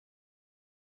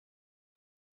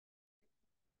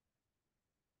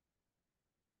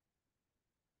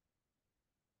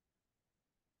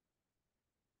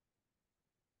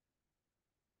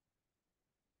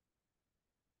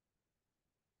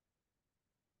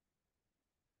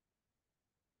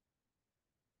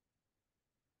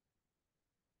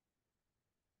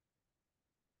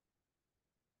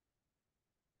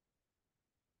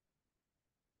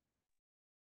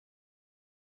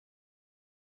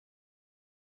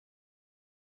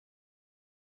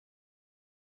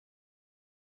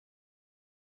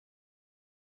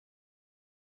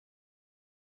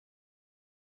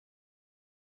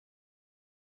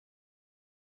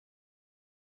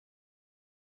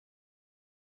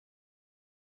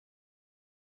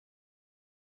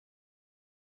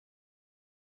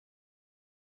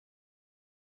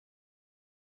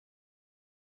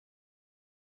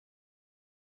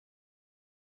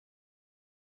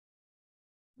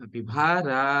Happy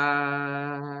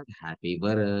Bharat, happy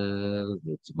Bharat,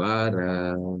 rich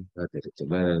Bharat, rich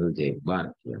Bharat, Jai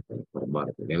Bharat,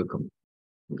 Bharat, welcome,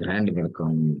 grand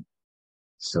welcome.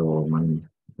 So మనం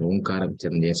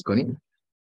ఓంకారోచ్చారణ చేసుకొని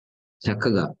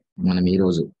చక్కగా మనం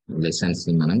ఈరోజు లెసన్స్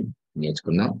ని మనం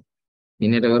నేర్చుకుందాం.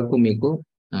 నిన్నటి వరకు మీకు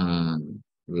ఆ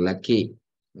లక్కీ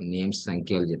నేమ్స్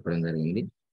సంఖ్యలు చెప్పడం జరిగింది.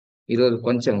 ఈరోజు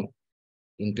కొంచెం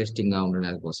ఇంట్రెస్టింగ్ గా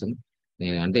ఉండడానికి కోసం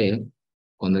నేను అంటే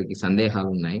కొందరికి సందేహాలు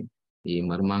ఉన్నాయి. ఈ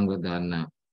మర్మాంగ ధారణ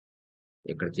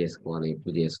ఎక్కడ చేసుకోవాలి,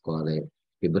 ఎప్పుడు చేసుకోవాలి,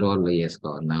 ఫిబ్రవరిలో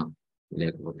చేసుకోవాలన్నా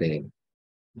లేకపోతే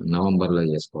నవంబర్లో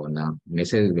చేసుకోవాలన్నా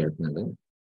మెసేజ్ పెడుతున్నారు.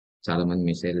 చాలా మంది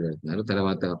మెసేజ్ పెడుతున్నారు.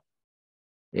 తర్వాత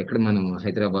ఎక్కడ మనం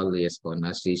హైదరాబాద్ లో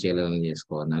చేసుకోవాలన్నా, శ్రీశైలంలో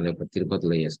చేసుకోవాలన్నా, లేకపోతే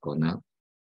తిరుపతిలో చేసుకోవాలన్నా,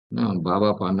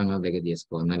 బాబా పాండురంగం దగ్గర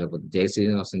చేసుకోవాలన్నా, లేకపోతే జయ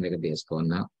శ్రీనివాసం దగ్గర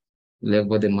చేసుకోవాలన్నా,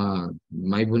 లేకపోతే మా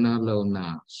మైబునార్ లో ఉన్న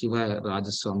శివ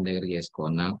రాజస్వామి దగ్గర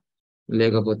చేసుకోవాలన్నా,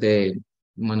 లేకపోతే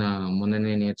మన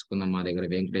మొన్ననే నేర్చుకున్న మా దగ్గర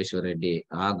వెంకటేశ్వర రెడ్డి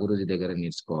ఆ గురుజీ దగ్గర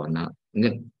నేర్చుకోవాలన్నా, ఇంకా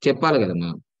చెప్పాలి కదా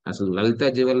మనం. అసలు లలిత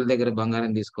జ్యువెలరీ దగ్గర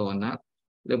బంగారం తీసుకోవాలన్నా,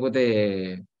 లేకపోతే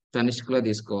తనిష్క్లో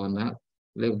తీసుకోవాలన్నా,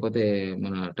 లేకపోతే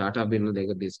మన టాటా బిర్లా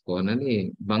దగ్గర తీసుకోవాలని,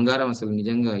 బంగారం అసలు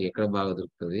నిజంగా ఎక్కడ బాగా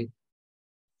దొరుకుతుంది,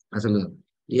 అసలు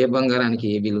ఏ బంగారానికి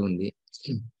ఏ విలువ ఉంది,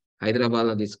 హైదరాబాద్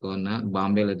లో తీసుకోవాలన్నా,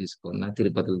 బాంబేలో తీసుకోవాలన్నా,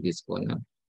 తిరుపతిలో తీసుకోవాలన్నా,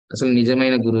 అసలు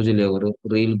నిజమైన గురూజీలు ఎవరు,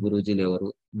 రియల్ గురూజీలు ఎవరు,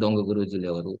 దొంగ గురూజీలు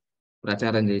ఎవరు,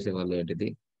 ప్రచారం చేసే వాళ్ళు ఏంటిది,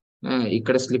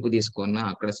 ఇక్కడ స్లిప్ తీసుకున్నా,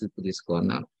 అక్కడ స్లిప్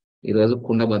తీసుకున్నా, ఈరోజు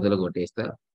కుండ బద్దలు కొట్టేస్తా.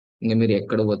 ఇంకా మీరు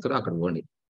ఎక్కడ పోతారో అక్కడ పోండి,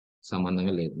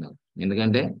 సంబంధమే లేదు నాకు.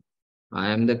 ఎందుకంటే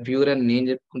ఐఎమ్ ద ప్యూర్ అని నేను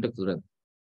చెప్పుకుంటే కుదరదు.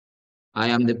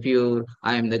 I'm the pure,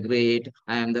 I'm the great,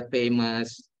 I'm the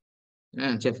famous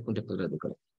చెప్పుకుంటే కుదరదు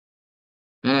ఇక్కడ.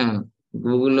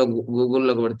 గూగుల్లో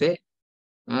గూగుల్లో కొడితే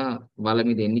వాళ్ళ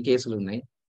మీద ఎన్ని కేసులు ఉన్నాయి,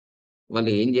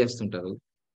 వాళ్ళు ఏం చేస్తుంటారు,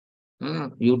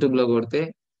 యూట్యూబ్ లో కొడితే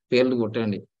పేర్లు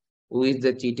కొట్టండి. Who is the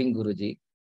cheating Guruji,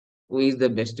 who is the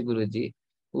best Guruji,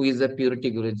 who is the purity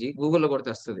Guruji, గూగుల్లో కొడితే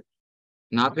వస్తుంది.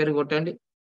 నా పేరు కొట్టండి,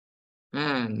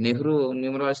 నెహ్రూ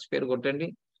న్యూమరాలజిస్ట్ పేరు కొట్టండి,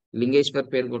 లింగేశ్వర్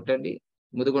పేరు కొట్టండి,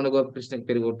 ముదిగొండ గోపకృష్ణ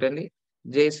పేరు కొట్టండి,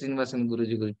 జయ శ్రీనివాసన్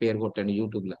గురూజీ పేరు కొట్టండి,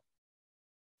 యూట్యూబ్ లో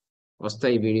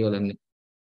వస్తాయి వీడియోలన్నీ.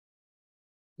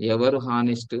 ఎవరు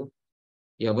హానెస్ట్,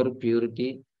 ఎవరు ప్యూరిటీ,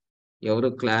 ఎవరు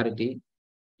క్లారిటీ,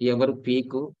 ఎవరు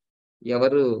పీకు,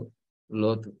 ఎవరు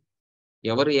లోతు,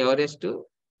 ఎవరు ఎవరెస్ట్,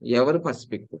 ఎవరు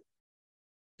పసిఫిక్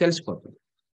తెలిసిపోతుంది.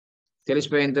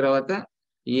 తెలిసిపోయిన తర్వాత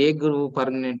ఏ గురువు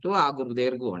పర్మనెంట్ ఆ గురువు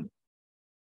దగ్గరకు పోండి,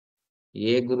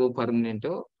 ఏ గురువు పర్మనెంట్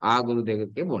ఆ గురువు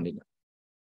దగ్గరికి పోండి.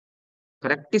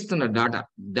 కరెక్ట్ ఇస్తున్నారు డాటా.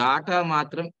 డాటా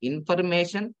మాత్రం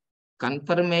ఇన్ఫర్మేషన్,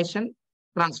 కన్ఫర్మేషన్,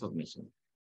 ట్రాన్స్ఫర్మేషన్.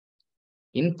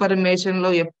 ఇన్ఫర్మేషన్ లో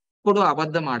ఎప్పుడు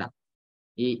అబద్ధం ఆడ.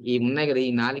 ఈ ఉన్నాయి కదా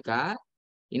ఈ నాలిక,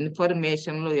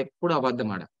 ఇన్ఫర్మేషన్ లో ఎప్పుడు అబద్ధం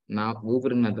ఆడ. నా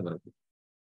ఊపిరినంత వరకు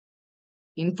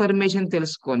ఇన్ఫర్మేషన్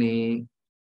తెలుసుకొని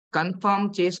కన్ఫర్మ్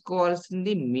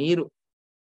చేసుకోవాల్సింది మీరు,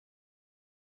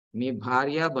 మీ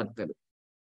భార్య భర్తలు.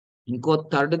 ఇంకో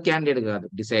థర్డ్ క్యాండిడేట్ కాదు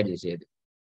డిసైడ్ చేసేది.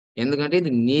 ఎందుకంటే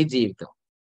ఇది నీ జీవితం,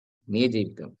 నీ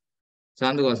జీవితం. సో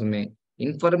అందుకోసమే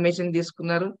ఇన్ఫర్మేషన్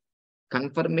తీసుకున్నారు,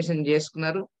 కన్ఫర్మేషన్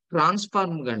చేసుకున్నారు,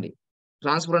 ట్రాన్స్ఫార్మ్ కండి.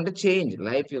 ట్రాన్స్ఫర్ అంటే change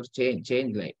life, your change,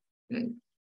 change life.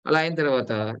 అలా అయిన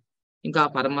తర్వాత ఇంకా ఆ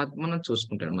పరమాత్మను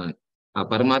చూసుకుంటాడు. మన ఆ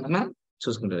పరమాత్మ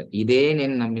చూసుకుంటాడు. ఇదే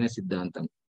నేను నమ్మిన సిద్ధాంతం.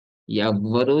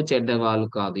 ఎవ్వరూ చెడ్డవాళ్ళు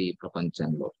కాదు ఈ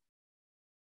ప్రపంచంలో,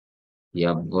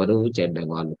 ఎవ్వరూ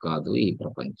చెడ్డవాళ్ళు కాదు ఈ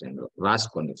ప్రపంచంలో.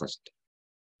 రాసుకోండి ఫస్ట్,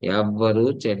 ఎవ్వరూ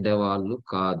చెడ్డవాళ్ళు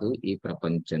కాదు ఈ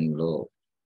ప్రపంచంలో.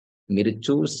 మీరు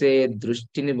చూసే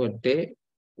దృష్టిని బట్టే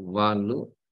వాళ్ళు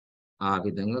ఆ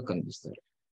విధంగా కనిపిస్తారు.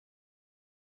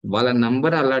 వాళ్ళ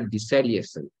నంబర్ అలా డిసైడ్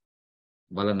చేస్తుంది,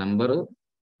 వాళ్ళ నంబరు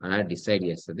అలా డిసైడ్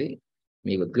చేస్తుంది.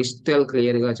 మీకు క్రిస్టల్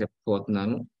క్లియర్ గా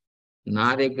చెప్పబోతున్నాను. నా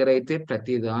దగ్గర అయితే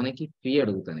ప్రతిదానికి ఫీ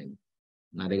అడుగుతాను నేను.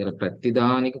 నా దగ్గర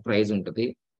ప్రతిదానికి ప్రైజ్ ఉంటుంది,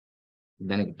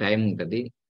 దానికి టైం ఉంటుంది,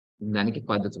 దానికి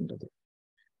పద్ధతి ఉంటుంది.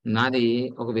 నాది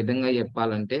ఒక విధంగా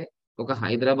చెప్పాలంటే ఒక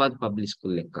హైదరాబాద్ పబ్లిక్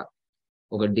స్కూల్ లెక్క,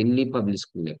 ఒక ఢిల్లీ పబ్లిక్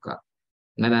స్కూల్ లెక్క.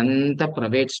 నాదంతా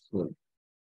ప్రైవేట్ స్కూల్,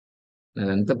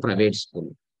 నాదంతా ప్రైవేట్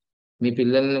స్కూల్. మీ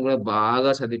పిల్లల్ని కూడా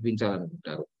బాగా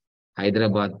చదివించాలనుకుంటారు.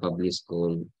 Hyderabad public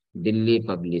school, Delhi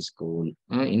public school,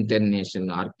 international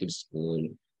orchid school,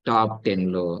 top 10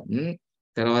 లో.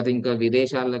 తర్వాత ఇంకా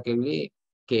విదేశాల్లోకి వెళ్ళి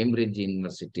కేంబ్రిడ్జ్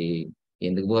యూనివర్సిటీ.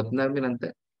 ఎందుకు పోతున్నారు మీరంతా?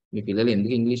 మీ పిల్లలు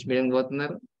ఎందుకు ఇంగ్లీష్ మీడియం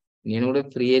పోతున్నారు? నేను కూడా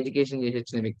ఫ్రీ ఎడ్యుకేషన్ చేసి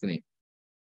వచ్చిన వ్యక్తిని.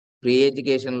 ఫ్రీ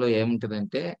ఎడ్యుకేషన్ లో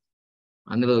ఏముంటదంటే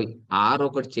అందులో ఆర్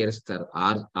ఒకటి చేరుస్తారు,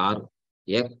 ఆర్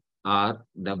ఆర్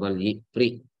FREE ఫ్రీ.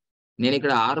 నేను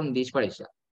ఇక్కడ ఆరుని తీసి పడేసా,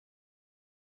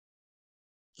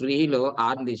 ఫ్రీలో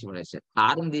ఆరుని తీసి పడేసా.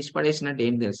 ఆరుని తీసి పడేసినట్టు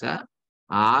ఏం తెలుసా?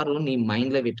 6 నీ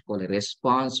మైండ్‌లో పెట్టుకోవాలి.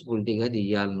 రెస్పాన్సిబిలిటీగా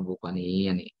చెయ్యాలి నువ్వు పని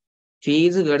అని.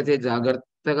 ఫీజు కడితే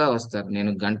జాగ్రత్తగా వస్తారు.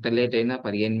 నేను గంట లేట్ అయినా,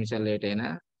 15 నిమిషాలు లేట్ అయినా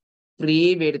ఫ్రీ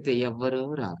పెడితే ఎవ్వరు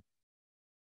రారు.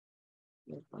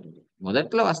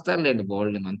 మొదట్లో వస్తారులేండి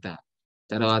బోలెడుమంతా.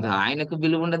 తర్వాత ఆయనకు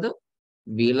విలువుండదు.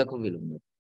 వీళ్ళకు విలువుండదు.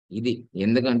 ఇది.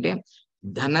 ఎందుకంటే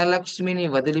ధనలక్ష్మిని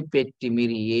వదిలిపెట్టి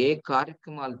మీరు ఏ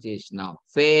కార్యక్రమాలు చేసినా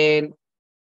ఫెయిల్.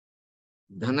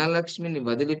 ధనలక్ష్మిని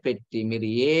వదిలిపెట్టి మీరు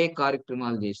ఏ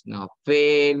కార్యక్రమాలు చేసినా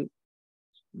ఫెయిల్.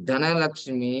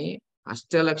 ధనలక్ష్మి,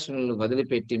 అష్టలక్ష్ములను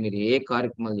వదిలిపెట్టి మీరు ఏ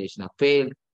కార్యక్రమాలు చేసినా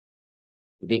ఫెయిల్.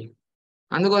 ఇది.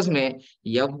 అందుకోసమే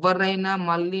ఎవ్వరైనా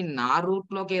మళ్ళీ నా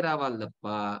రూట్‌లోకే రావాలి తప్ప,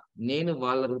 నేను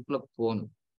వాళ్ళ రూట్‌లోకి పోను.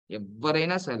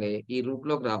 ఎవ్వరైనా సరే ఈ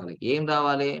రూట్‌లోకి రావాలి. ఏం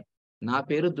రావాలి? నా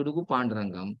పేరు దుడుగు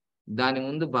పాండురంగం. దాని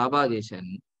ముందు బాబా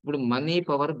చేశాను. ఇప్పుడు మనీ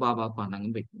పవర్ బాబా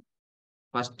పాండురంగం పెట్టినా.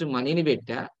 ఫస్ట్ మనీని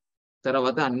పెట్టా.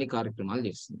 తర్వాత అన్ని కార్యక్రమాలు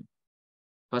చేస్తున్నా.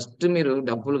 ఫస్ట్ మీరు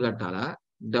డబ్బులు కట్టాలా?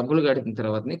 డబ్బులు కట్టిన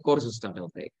తర్వాతనే కోర్సులు స్టార్ట్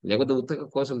అవుతాయి. లేకపోతే ఉత్తగా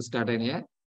కోర్సులు స్టార్ట్ అయినాయా?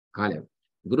 కాలేవు.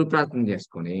 గురు ప్రార్థన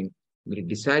చేసుకొని, మీరు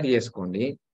డిసైడ్ చేసుకోండి.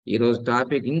 ఈరోజు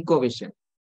టాపిక్ ఇంకో విషయం.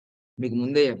 మీకు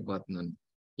ముందే చెప్పబోతున్నాను.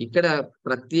 ఇక్కడ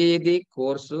ప్రతీది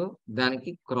కోర్సు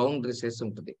దానికి క్రౌన్ డ్రెసెస్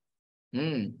ఉంటది.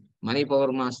 హ్మ్. Money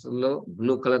power మాస్టర్‌లో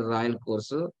blue colour royal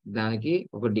course దానికి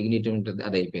ఒక డిగ్నిటీ ఉంటది.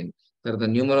 అదయిపోయింది. తర్వాత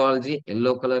న్యూమరాలజీ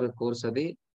యెల్లో కలర్ కోర్స్ అది.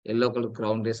 యెల్లో కలర్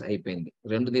క్రౌన్ డ్రెస్ అయిపోయింది.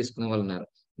 2 తీసుకున్న వాళ్ళున్నారు.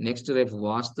 నెక్స్ట్ రేపు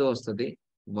వాస్తు వస్తది.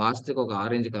 వాస్తుకి ఒక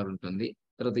ఆరెంజ్ కలర్ ఉంటుంది.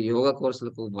 తర్వాత యోగా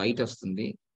కోర్సులకు వైట్ వస్తుంది.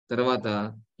 తర్వాత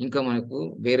ఇంకా మనకు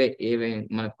వేరే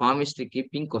మన పామిస్ట్రీకి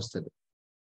పింక్ వస్తది.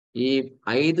 ఈ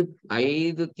 5,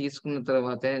 5 తీసుకున్న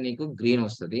తర్వాతే నీకు గ్రీన్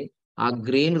వస్తది. ఆ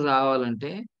గ్రీన్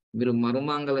రావాలంటే మీరు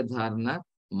మరుమంగళ ధారణ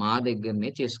మా దగ్గరనే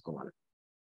చేసుకోవాలి.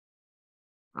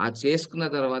 ఆ చేసుకున్న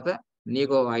తర్వాత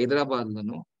నీకు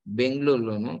హైదరాబాద్‌లోనో,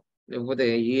 బెంగుళూరులోనో లేకపోతే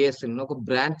యూఎస్‌లోనో ఒక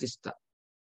బ్రాంచ్ ఇస్తా.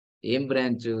 ఏం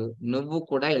బ్రాంచు? నువ్వు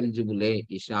కూడా ఎలిజిబులే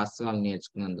ఈ శాస్త్రాలు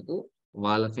నేర్చుకున్నందుకు.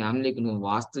 వాళ్ళ ఫ్యామిలీకి నువ్వు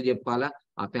వాస్తు జెప్పాలా,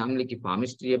 ఆ ఫ్యామిలీకి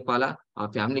పామిస్ట్రీ జెప్పాలా, ఆ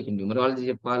ఫ్యామిలీకి న్యూమరాలజీ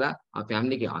జెప్పాలా, ఆ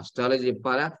ఫ్యామిలీకి ఆస్ట్రాలజీ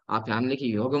జెప్పాలా, ఆ ఫ్యామిలీకి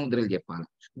యోగ ముద్రలు జెప్పాలా.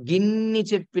 గిన్ని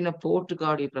చెప్పిన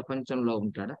పోటుగాడు ఈ ప్రపంచంలో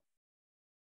ఉంటాడా?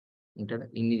 ఉంటాడా?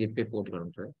 ఇన్ని జెప్పే పోటుగాడు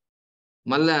ఉంటాడా?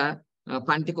 మళ్ళా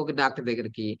పంటికొక డాక్టర్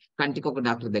దగ్గరికి, కంటికొక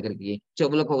డాక్టర్ దగ్గరికి,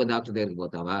 చెవులకొక డాక్టర్ దగ్గరికి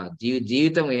పోతావా?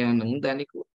 జీవితం ఏమన్నా ఉందా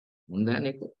నీకు? ఉందా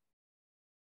నీకు?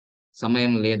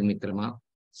 సమయం లేదు మిత్రమా.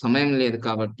 సమయం లేదు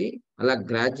కాబట్టి అలా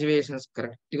గ్రాడ్యుయేషన్స్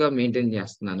కరెక్ట్‌గా మెయింటైన్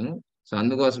జేస్తున్నాను. సో,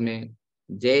 అందుకోసమే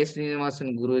జయ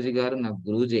శ్రీనివాసన్ గురూజీ గారు నాకు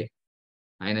గురూజే.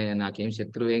 ఆయన నాకేం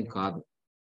శత్రువేం కాదు.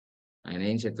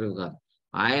 ఆయనేం శత్రువు కాదు.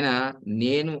 ఆయన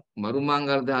నేను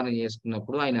మరుమంగళధారణ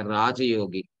చేసుకున్నప్పుడు ఆయన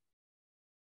రాజయోగి.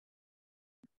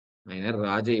 ఆయన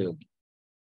రాజయోగి.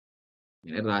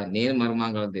 నేను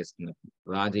మరుమంగళం తీసుకున్నప్పుడు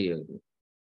రాజయోగి.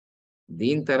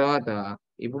 దీని తర్వాత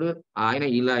ఇప్పుడు ఆయన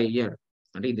ఇలా అయ్యాడు.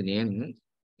 అంటే ఇది నేను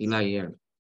ఇలా అయ్యాడు.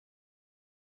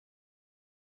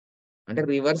 అంటే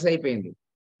రివర్స్ అయిపోయింది.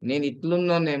 నేను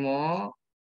ఇట్లున్నోనేమో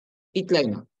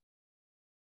ఇట్లయినా.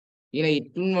 ఈయన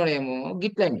ఇట్లున్నోడేమో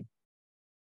గిట్లయిండు.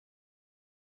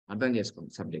 అర్థం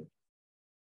చేసుకోండి సబ్జెక్ట్.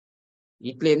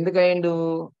 ఇట్లా ఎందుకయిండు?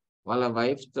 వాళ్ళ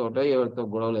వైఫ్ తోటో ఎవరితో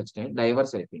గొడవలొచ్చినాయి.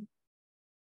 డైవర్స్ అయిపోయింది.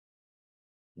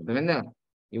 అర్థమైందా?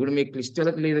 ఇప్పుడు మీకు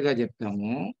క్లిస్టల్ క్లియర్‌గా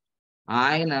చెప్తాము.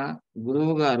 ఆయన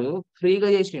గురువు గారు ఫ్రీగా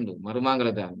చేసిండు మరుమాంగళ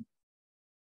దానం.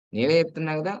 నేనే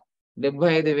చెప్తున్నా గదా! రూ.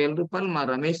 75,000 మా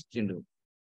రమేష్ ఇచ్చిండు.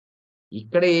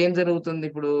 ఇక్కడ ఏం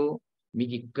జరుగుతుందిప్పుడు?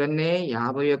 మీకిక్కడనే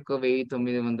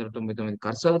 51,999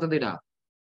 ఖర్చవుతదిడ.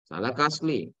 చాలా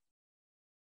కాస్ట్‌లీ.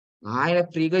 ఆయన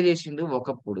ఫ్రీగా చేసిండు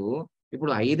ఒకప్పుడు.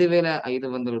 ఇప్పుడు రూ.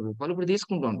 5,500 ఇప్పుడు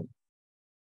తీసుకుంటుండు.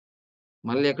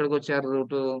 మళ్ళీ ఎక్కడికొచ్చారు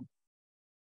రూటు?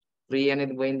 ఫ్రీ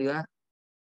అనేది పోయిందిగా.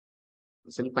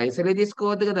 అసలు పైసలే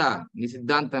తీసుకోవద్దు గదా! నీ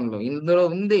సిద్ధాంతంలో. ఇందులో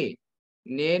ఉంది.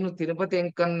 నేను తిరుపతి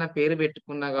వెంకన్న పేరు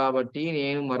పెట్టుకున్నా గాబట్టి,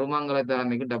 నేను మరుమంగళ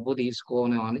దానికి డబ్బు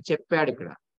తీసుకోను అని చెప్పాడిక్కడ.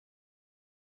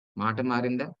 మాట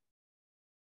మారిందా?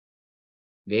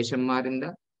 వేషం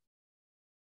మారిందా?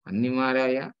 అన్నీ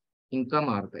మారాయా? ఇంకా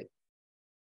మారుతాయి.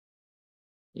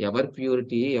 ఎవరు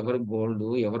ప్యూరిటీ, ఎవరు గోల్డు,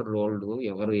 ఎవరు రోల్డు,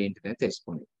 ఎవరు ఏంటిదని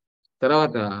తెలుసుకోండి.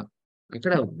 తర్వాత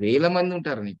ఇక్కడ వేల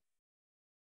మందుంటారు నీకు.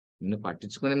 నిన్ను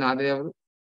పట్టించుకునే నాథుడెవరు?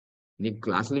 నీకు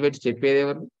క్లాసులు పెట్టి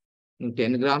చెప్పేదెవరు? నువ్వు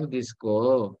 10 గ్రామ్స్ తీసుకో,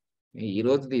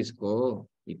 ఈరోజు తీసుకో,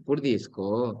 ఇప్పుడు తీసుకో,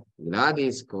 ఇలా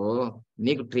తీసుకో.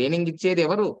 నీకు ట్రైనింగ్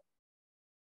ఇచ్చేదెవరు?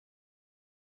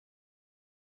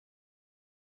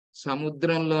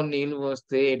 సముద్రంలో నీళ్లు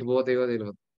పోస్తే ఎటు పోతాయో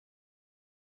తెలవదు.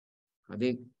 అది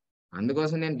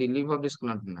అందుకోసం నేను ఢిల్లీ పబ్లిక్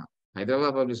స్కూల్ అంటున్నా.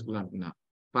 హైదరాబాద్ పబ్లిక్ స్కూల్ అంటున్నా.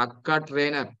 పక్కా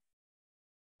ట్రైనర్.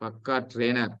 పక్కా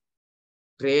ట్రైనర్.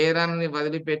 ట్రైనర్‌ని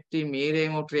వదిలిపెట్టి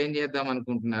మీరేమో ట్రైన్ చేద్దాం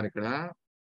అనుకుంటున్నారిక్కడ.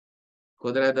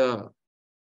 కుదరదు.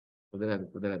 కుదరదు.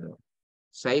 కుదరదు.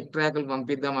 సైడ్ ట్రాక్లు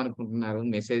పంపిద్దాం అనుకుంటున్నారు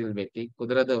మెసేజ్లు పెట్టి,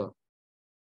 కుదరదు.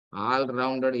 All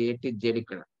rounded A to Z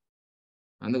ఇక్కడ.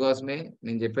 అందుకోసమే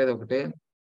నేను చెప్పేది ఒకటే,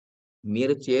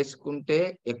 మీరు చేసుకుంటే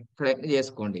ఎక్కడైనా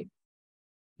చేసుకోండి.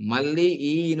 మళ్ళీ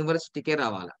ఈ యూనివర్సిటీకే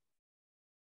రావాలా.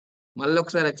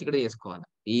 మళ్ళొకసారి వచ్చి ఇక్కడ చేసుకోవాలా.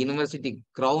 ఈ యూనివర్సిటీ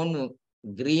క్రౌన్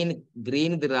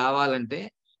గ్రీన్‌ది రావాలంటే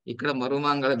ఇక్కడ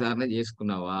మరుమాంగళ ధారణ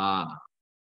చేసుకున్నావా?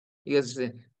 ఇక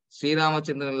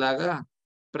శ్రీరామచంద్రునిలాగా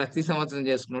ప్రతి సంవత్సరం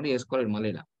చేసుకున్నోడు చేసుకోలేడు మళ్ళీ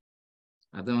ఈడ.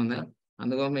 అర్థమైందా?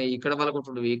 అందుకోసమే ఇక్కడ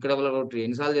పలగొట్టుడు, ఇక్కడ పలగొట్టుడు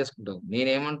ఎన్ని సార్లు చేసుకుంటావు?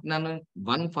 నేనేమంటున్నాను,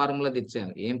 1 ఫార్ములా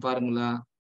తెచ్చాను. ఏం formula?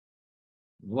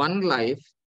 1 life,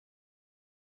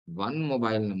 1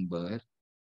 mobile number,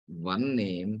 1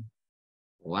 name,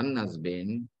 1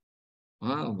 husband,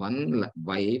 1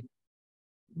 wife,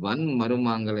 1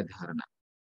 మరుమాంగళ్య ధారణ.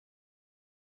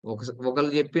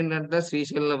 ఒకళ్ళు చెప్పిండ్రంట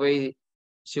శ్రీశైలంలో పోయి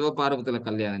శివపార్వతుల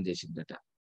కళ్యాణం చేసిందట.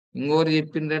 ఇంకొకరు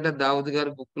చెప్పిండ్రట దావుద్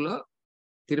గారి బుక్‌లో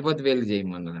తిరుపతి వెళ్లి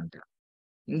చేయమన్నారంట.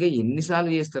 ఇంకా ఎన్ని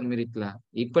సార్లు చేస్తారు మీరిట్లా?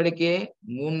 ఇప్పటికే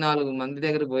 3, 4 మంది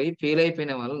దగ్గరికి పోయి ఫెయిల్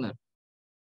అయిపోయిన వాళ్ళున్నారు.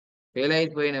 ఫెయిల్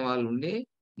అయిపోయిన వాళ్ళుండి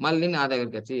మళ్ళీ నా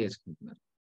దగ్గరికొచ్చి చేసుకుంటున్నారు.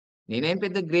 నేనేం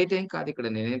పెద్ద గ్రేట్ ఏం కాదు ఇక్కడ.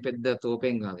 నేనేం పెద్ద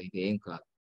తోపేం కాదు. ఇదేం కాదు.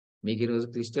 మీకు ఈరోజు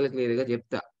క్రిస్టల్ క్లియర్‌గా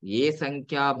చెప్తా. ఏ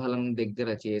సంఖ్యాబలం దగ్గర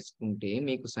చేసుకుంటే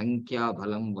మీకు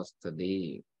సంఖ్యాబలం వస్తది.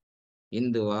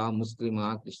 హిందువా, ముస్లిమా,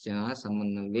 క్రిస్టియనా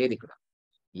సంబంధం లేదిక్కడ.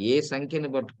 ఏ సంఖ్యను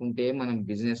పట్టుకుంటే మనం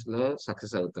బిజినెస్‌లో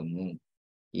సక్సెస్ అవుతాము.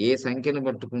 ఏ సంఖ్యను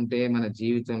పట్టుకుంటే మన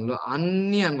జీవితంలో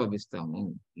అన్నీ అనుభవిస్తాము.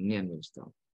 అన్నీ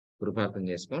అనుభవిస్తాము. గురుప్రార్థన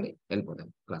చేసుకొని వెళ్ళిపోదాం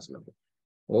క్లాస్‌లోకి.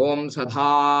 ఓం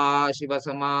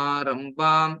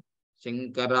సదాశివసమారంభాం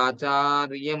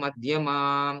శంకరాచార్య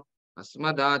మధ్యమాం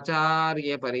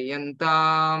అస్మదాచార్య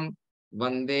పర్యంతాం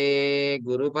వందే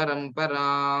గురు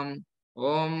పరంపరాం.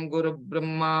 ఓం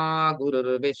గురుబ్రహ్మా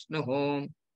గురుర్విష్ణుః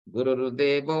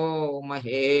గురుర్దేవో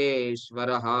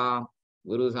మహేశ్వరః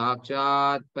గురు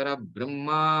సాక్షాత్ పరబ్రహ్మ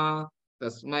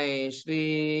తస్మై శ్రీ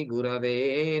గురవే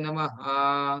నమః.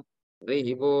 హరి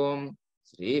ఓం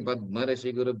శ్రీ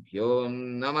పద్మర్షి గురుభ్యో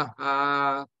నమః.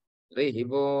 హరి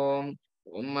ఓం.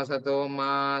 ఓం సతో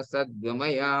మా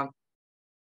సద్గమయ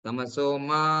తమసో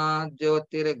మా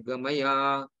జ్యోతిర్గమయ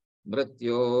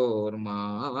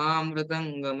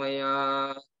మృత్యోర్మామృతంగమయ.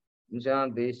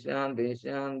 శాంతి శాంతి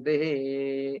శాంతి.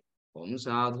 ఓం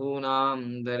సాధూనాం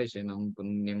దర్శనం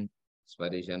పుణ్యం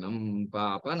స్పర్శనం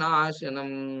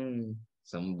పాపనాశనం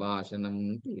సంభాషణం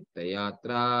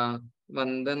తీర్థయాత్ర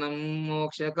వందనం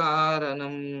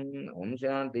మోక్షకారణం. ఓం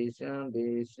శాంతి శాంతి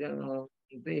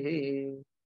శాంతి.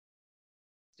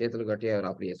 చేతులు గట్టిగా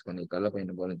రాపులు చేసుకొని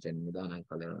కళ్ళపైన బోలించండి నిదానం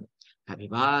కళ్ళని. Happy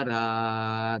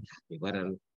Bharat, happy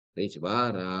world, rich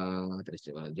Bharat, rich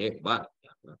Bharat, జై Bharat,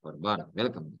 for Bharat.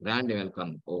 Welcome, grand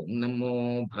welcome. ఓం నమో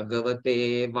భగవతే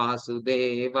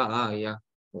వాసుదేవాయ.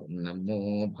 ఓం నమో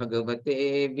భగవతే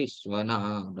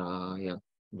విశ్వనాథాయ.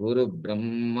 గురు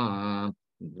బ్రహ్మ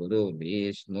గురు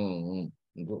విష్ణు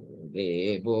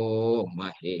గురుదేవో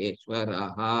మహేశ్వర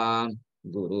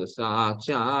గురు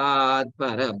సాక్షాత్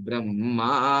పరబ్రహ్మ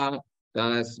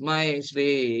తస్మై శ్రీ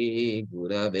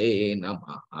గురవే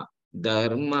నమః.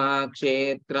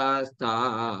 ధర్మక్షేత్ర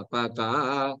స్థాపక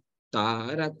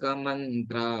తారక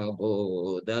మంత్ర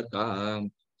బోధక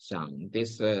శాంతి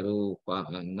స్వరూప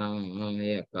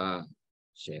నాయక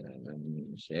శరణం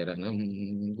శరణం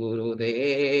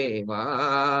గురుదేవా.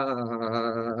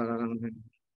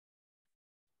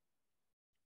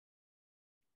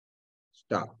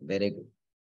 స్టాప్. Very good.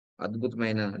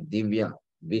 అద్భుతమైన దివ్య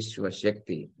విశ్వ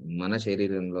శక్తి మన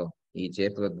శరీరంలో ఈ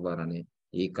చేతుల ద్వారానే,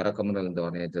 ఈ కరకమలం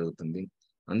ద్వారానే జరుగుతుంది.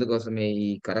 అందుకోసమే ఈ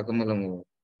కరకమలము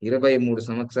 23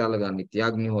 సంవత్సరాలుగా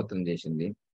నిత్యాగ్నిహోత్రం చేసింది.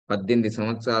 18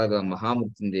 సంవత్సరాలుగా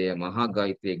మహామృత్యుంజయ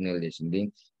మహాగాయత్రి యజ్ఞాలు చేసింది.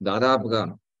 దాదాపుగా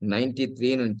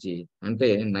 93 నుంచి అంటే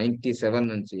 97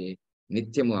 నుంచి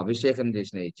నిత్యము అభిషేకం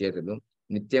చేసిన ఈ చేతులు,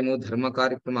 నిత్యము ధర్మ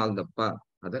కార్యక్రమాలు తప్ప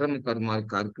అధర్మ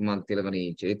కార్యక్రమాలు తెలియని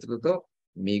ఈ చేతులతో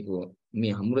మీకు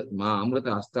మా అమృత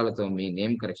హస్తాలతో మీ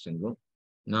నేమ్ కరెక్షన్లు,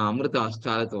 నా అమృత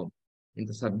హస్తాలతో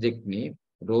ఇంత సబ్జెక్ట్ ని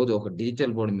రోజు ఒక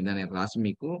డిజిటల్ బోర్డు మీద నేను రాసి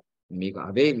మీకు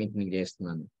అవే మీకు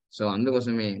చేస్తున్నాను. సో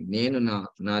అందుకోసమే నేను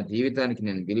నా జీవితానికి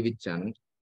నేను విలువిచ్చాను,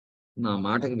 నా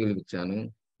మాటకి విలువిచ్చాను,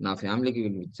 నా ఫ్యామిలీకి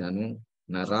విలువిచ్చాను,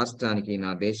 నా రాష్ట్రానికి,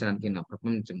 నా దేశానికి, నా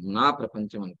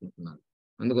ప్రపంచం అనుకుంటున్నాను.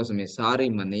 అందుకోసమే sorry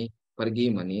money,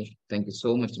 forgive money, thank you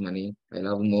so much money, I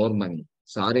love more money.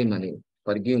 Sorry money,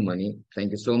 forgive money,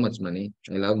 thank you so much money,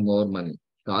 I love more money.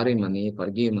 Sorry money,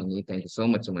 forgive money, thank you so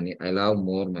much money, I love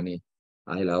more money,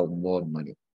 I love more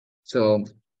money. So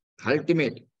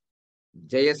ultimate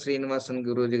జయ శ్రీనివాసన్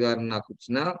గురూజీ గారు నాకు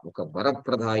ఇచ్చిన ఒక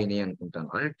వరప్రదాయిని అనుకుంటాను.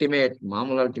 Ultimate,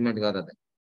 మామూలు ultimate కాదు అది.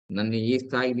 నన్ను ఈ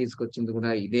స్థాయికి తీసుకొచ్చింది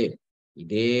కూడా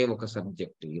ఇదే ఒక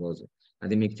సబ్జెక్ట్. ఈరోజు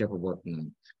అది మీకు చెప్పబోతున్నాను.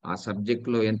 ఆ సబ్జెక్ట్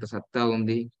లో ఎంత సత్తా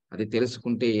ఉంది, అది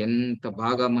తెలుసుకుంటే ఎంత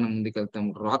బాగా మనం ముందుకెళ్తాం.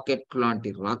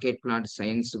 రాకెట్ లాంటి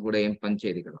సైన్స్ కూడా ఏం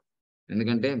పనిచేయదు ఇక్కడ.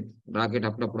 ఎందుకంటే రాకెట్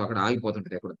అప్పుడప్పుడు అక్కడ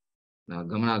ఆగిపోతుంటది ఎక్కడ, నా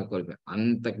గమనాలు కోల్పోయి.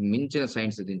 అంతకు మించిన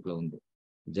సైన్స్ దీంట్లో ఉంది.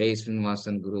 జై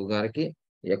శ్రీనివాసన్ గురువు గారికి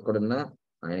ఎక్కడున్నా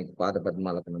ఆయనకి పాద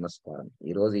పద్మాలకు నమస్కారం.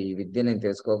 ఈ రోజు ఈ విద్య నేను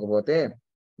తెలుసుకోకపోతే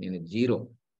నేను జీరో.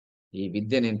 ఈ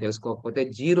విద్య నేను తెలుసుకోకపోతే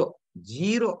zero,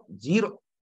 zero, zero,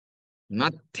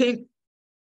 nothing,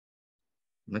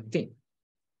 nothing.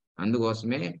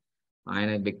 అందుకోసమే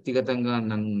ఆయన వ్యక్తిగతంగా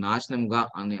నన్ను నాశనంగా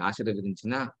అని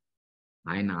ఆశీర్వదించిన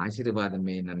ఆయన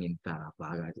ఆశీర్వాదమే నన్ను ఇంత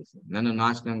బాగా చేసింది. నన్ను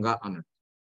నాశనంగా అన్నాడు.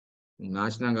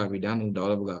 నాశనంగా బిడ్డ, నువ్వు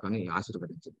డెవలప్ గా కానీ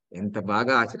ఆశీర్వదించింది. ఎంత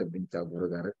బాగా ఆశీర్వదించావు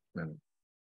గురుగారు నన్ను.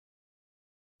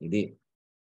 ఇది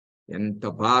ఎంత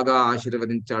బాగా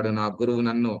ఆశీర్వదించాడు నా గురువు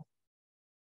నన్ను.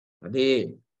 అదే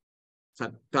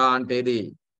సత్తా అంటే ఇది.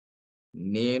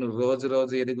 నేను రోజు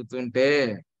రోజు ఎదుగుతుంటే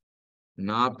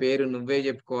నా పేరు నువ్వే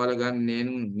చెప్పుకోవాలి కానీ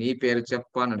నేను నీ పేరు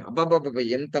చెప్పాను. అబ్బాబ్బాబ్బా,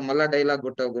 ఎంత మళ్ళా డైలాగ్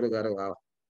కొట్టావు గురుగారు.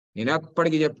 నేను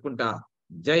ఎప్పటికీ చెప్పుకుంటా,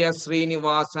 జయ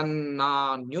శ్రీనివాసన్ నా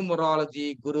numerology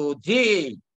Guruji.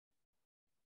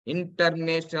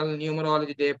 International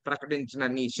numerology day ప్రకటించిన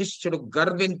నీ శిష్యుడు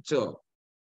గర్వించు.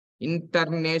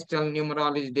 ఇంటర్నేషనల్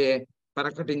న్యూమరాలజీ డే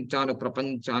ప్రకటించాను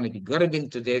ప్రపంచానికి,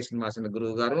 గర్వించు జయ శ్రీనివాసన్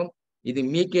గురువు గారు. ఇది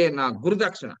మీకే నా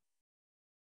గురుదక్షిణ.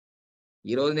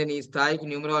 ఈ రోజు నేను ఈ స్థాయికి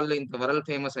న్యూమరాలజీలో ఇంత వరల్డ్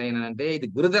ఫేమస్ అయినానంటే ఇది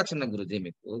గురుదక్షిణ గురుజీ,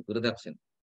 మీకు గురుదక్షిణ.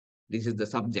 This is the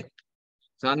subject.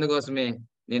 So అందుకోసమే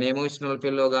నేను ఎమోషనల్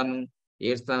ఫెల్లో గాను,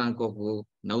 ఏడ్స్తాను అనుకోకు,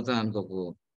 నవ్వుతాను అనుకోకు.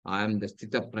 ఐఎమ్ ద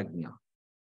స్థిత ప్రజ్ఞ.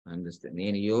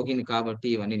 నేను యోగిని కాబట్టి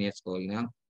ఇవన్నీ నేర్చుకోగలిగిన.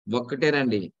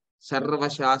 ఒక్కటేనండి,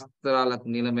 సర్వశాస్త్రాలకు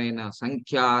నిలమైన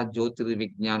సంఖ్యా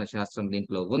జ్యోతిర్విజ్ఞాన శాస్త్రం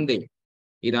దీంట్లో ఉంది.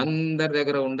 ఇది అందరి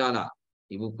దగ్గర ఉండాలా.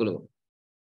 ఈ బుక్కులు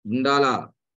ఉండాలా,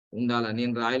 ఉండాలా.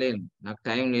 నేను రాయలేను, నాకు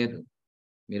టైం లేదు.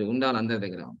 మీరు ఉండాలి అందరి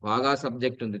దగ్గర. బాగా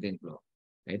సబ్జెక్ట్ ఉంది దీంట్లో.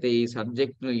 అయితే ఈ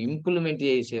సబ్జెక్ట్ ను ఇంప్లిమెంట్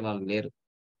చేసే వాళ్ళు లేరు.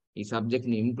 ఈ సబ్జెక్ట్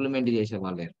ని ఇంప్లిమెంట్ చేసే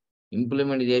వాళ్ళు లేరు.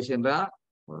 ఇంప్లిమెంట్ చేసినరా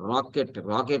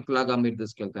రాకెట్ లాగా మీరు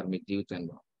తీసుకెళ్తారు మీ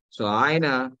జీవితంలో. సో ఆయన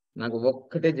నాకు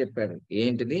ఒక్కటే చెప్పాడు,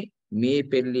 ఏంటిది, మీ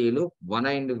పెళ్లిలు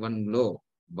 1:1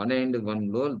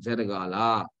 లో జరగాల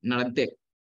అన్నాడు, అంతే.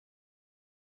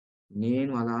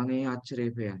 నేను అలానే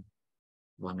ఆశ్చర్యపోయాను.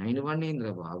 1:1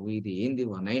 ఏందిరా బాబు, ఇది ఏంది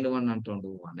 1:1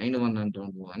 అంటుండు, 1:1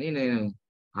 అంటుండు అని నేను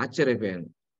ఆశ్చర్యపోయాను.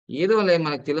 ఏదోలే,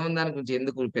 మనకు తెలియని దాని గురించి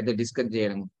ఎందుకు పెద్ద డిస్కస్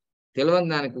చేయడం. తెలియని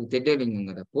దానికి తెడ్డేలింగం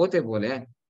కదా, పోతే పోలే.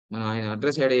 మనం ఆయన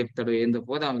అడ్రస్ ఏడ చెప్తాడు, ఏందో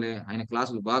పోదాంలే. ఆయన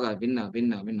క్లాసులు బాగా విన్నా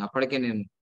విన్నా విన్నా. అప్పటికే నేను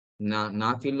నా నా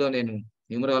ఫీల్డ్ లో నేను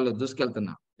న్యూమరాల్లో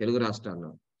దూసుకెళ్తున్నా తెలుగు రాష్ట్రాల్లో.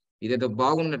 ఇదేదో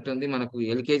బాగున్నట్టుంది. మనకు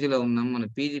ఎల్కేజీలో ఉన్నాం, మన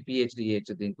పీజీ పిహెచ్డి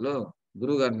చేయొచ్చు దీంట్లో.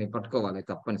 గురువు గారిని పట్టుకోవాలి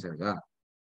తప్పనిసరిగా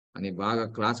అని బాగా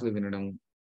క్లాసులు వినడం,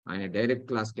 ఆయన డైరెక్ట్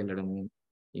క్లాస్కి వెళ్ళడము,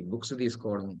 ఈ బుక్స్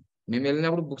తీసుకోవడం. మేము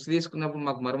వెళ్ళినప్పుడు బుక్స్ తీసుకున్నప్పుడు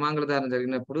మాకు మర్మాంగళధారణ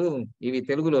జరిగినప్పుడు ఇవి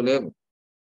తెలుగులో లేవు.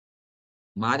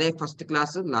 మాదే ఫస్ట్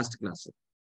క్లాసు, లాస్ట్ క్లాసు.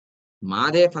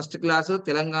 మాదే ఫస్ట్ క్లాసు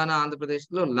తెలంగాణ, ఆంధ్రప్రదేశ్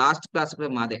లో లాస్ట్ క్లాస్ కూడా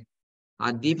మాదే. ఆ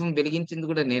దీపం వెలిగించింది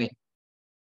కూడా నేనే.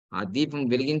 ఆ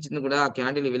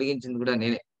క్యాండిల్ వెలిగించింది కూడా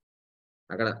నేనే.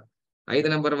 అక్కడ 5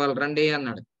 నంబర్ వాళ్ళు రండి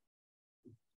అన్నాడు,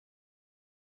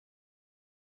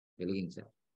 వెలిగించా.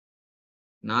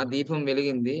 నా దీపం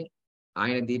వెలిగింది,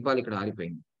 ఆయన దీపాలు ఇక్కడ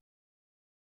ఆరిపోయింది.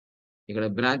 ఇక్కడ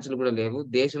బ్రాంచ్లు కూడా లేవు.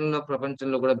 దేశంలో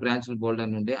ప్రపంచంలో కూడా బ్రాంచ్లు బోల్డ్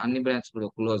అని ఉండే, అన్ని బ్రాంచ్లు కూడా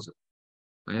క్లోజ్.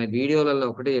 ఆయన వీడియోలలో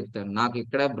ఒకటే చెప్తారు, నాకు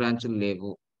ఎక్కడ బ్రాంచులు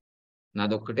లేవు,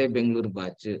 నాదొక్కటే బెంగళూరు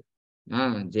బ్రాంచ్,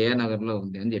 జయనగర్ లో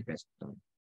ఉంది అని చెప్పేస్తాను.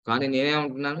 కానీ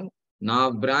నేనేమంటున్నాను, నా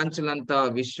బ్రాంచ్లంతా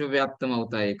విశ్వవ్యాప్తం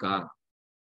అవుతాయి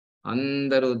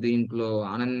అందరూ దీంట్లో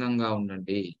ఆనందంగా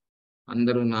ఉండండి,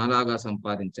 అందరూ నాలాగా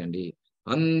సంపాదించండి,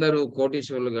 అందరూ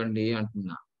కోటీశ్వరులు కండి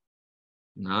అంటున్నా.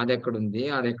 నాదెక్కడుంది,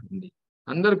 అదెక్కడుంది.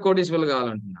 అందరూ కోటీశ్వరులు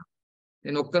కావాలంటున్నా,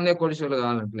 నేను ఒక్కనే కోటీశ్వరులు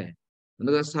కావాలంటలే.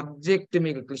 అందుకని సబ్జెక్ట్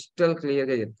మీకు క్రిస్టల్ క్లియర్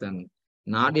గా చెప్తాను.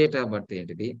 నా డేట్ ఆఫ్ బర్త్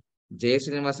ఏంటిది, జయ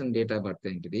శ్రీనివాసన్ డేట్ ఆఫ్ బర్త్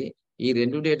ఏంటిది, ఈ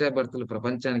 2 డేట్ ఆఫ్ బర్త్లు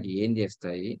ప్రపంచానికి ఏం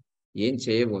చేస్తాయి, ఏం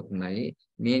చేయబోతున్నాయి,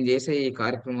 నేను చేసే ఈ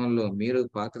కార్యక్రమంలో మీరు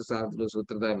పాత్రసారులు,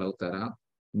 సూత్రధారులు అవుతారా,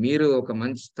 మీరు ఒక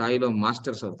మంచి స్థాయిలో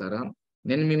మాస్టర్స్ అవుతారా.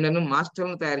 నేను మిమ్మల్ని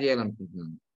మాస్టర్లను తయారు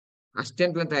చేయాలనుకుంటున్నాను,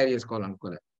 అసిస్టెంట్లను తయారు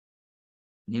చేసుకోవాలనుకోలే.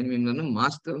 నేను మిమ్మల్ని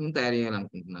మాస్టర్లను తయారు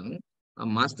చేయాలనుకుంటున్నాను. ఆ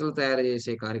మాస్టర్లు తయారు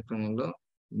చేసే కార్యక్రమంలో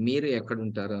మీరు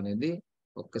ఎక్కడుంటారు అనేది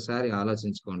ఒక్కసారి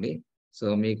ఆలోచించుకోండి. సో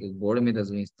మీకు బోర్డు మీద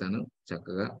చూపిస్తాను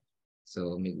చక్కగా. సో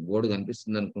మీకు బోర్డు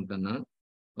కనిపిస్తుంది అనుకుంటున్నాను.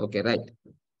 Okay, right.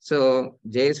 సో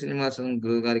జయ శ్రీనివాసన్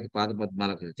గురువు గారికి పాద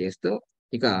పద్మాలకు చేస్తూ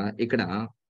ఇక ఇక్కడ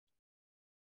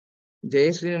జయ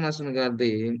శ్రీనివాసన్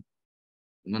గారిది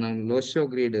మనం లోషో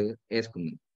గ్రీడ్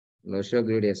వేసుకుందాం. లోషో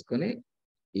గ్రీడ్ వేసుకొని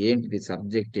ఏంటిది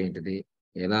సబ్జెక్ట్ ఏంటిది,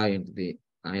 ఎలా ఏంటిది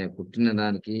ఆయన పుట్టిన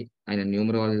దానికి ఆయన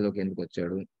న్యూమరాలజీలోకి ఎందుకు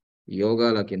వచ్చాడు,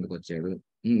 యోగాలోకి ఎందుకు వచ్చాడు,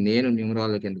 నేను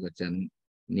న్యూమరాలజీకి ఎందుకు వచ్చాను,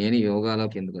 నేను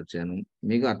యోగాలోకి ఎందుకు వచ్చాను,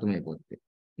 మీకు అర్థమైపోతుంది.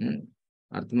 ఉమ్,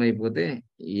 అర్థమైపోతే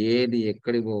ఏది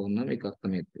ఎక్కడికి పోవున్నా మీకు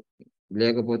అర్థమవుతుంది.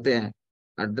 లేకపోతే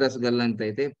అడ్రస్ గల్లంత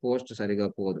అయితే పోస్ట్ సరిగా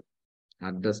పోదు,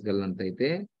 అడ్రస్ గల్లంత అయితే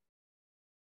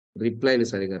రిప్లైలు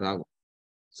సరిగా రావు.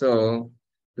 సో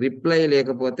రిప్లై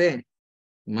లేకపోతే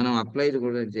మనం అప్లై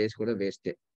కూడా చేసి కూడా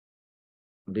వేస్టే.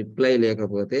 రిప్లై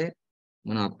లేకపోతే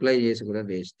మనం అప్లై చేసి కూడా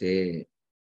వేస్టే.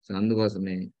 సో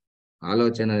అందుకోసమే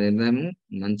ఆలోచన నిర్ణయం,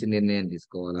 మంచి నిర్ణయం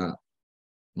తీసుకోవాలా.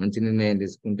 మంచి నిర్ణయం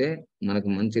తీసుకుంటే మనకు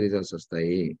మంచి రిజల్ట్స్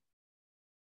వస్తాయి.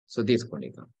 సో తీసుకోండి.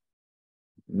 ఇక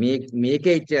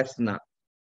మీకే ఇచ్చేస్తున్నా,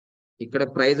 ఇక్కడ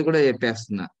ప్రైజ్ కూడా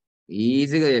చెప్పేస్తున్నా,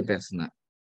 ఈజీగా చెప్పేస్తున్నా.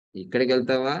 ఇక్కడికి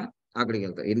వెళ్తావా, అక్కడికి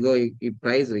వెళ్తావా, ఇదిగో ఈ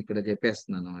ప్రైజ్ ఇక్కడ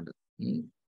చెప్పేస్తున్నా అనమాట.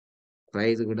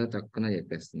 ప్రైజ్ కూడా తక్కువ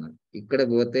చెప్పేస్తున్నా. ఇక్కడ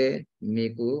పోతే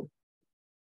మీకు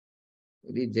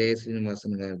ఇది జయ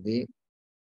శ్రీనివాసన్ గారిది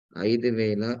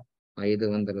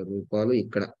 5,500 రూపాయలు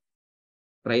ఇక్కడ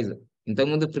ప్రైజ్.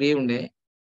 ఇంతకుముందు ఫ్రీ ఉండే,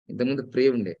 ఇంతకుముందు ఫ్రీ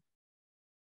ఉండే,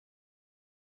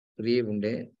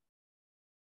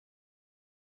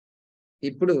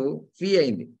 ఇప్పుడు ఫ్రీ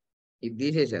అయింది. ఇది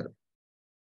తీసేశారు.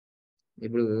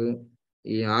 ఇప్పుడు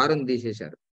ఈ 6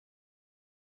 తీసేశారు.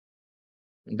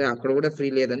 అంటే అక్కడ కూడా ఫ్రీ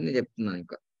లేదని నేను చెప్తున్నాను.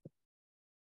 ఇంకా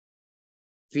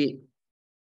ఫ్రీ,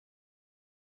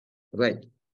 రైట్.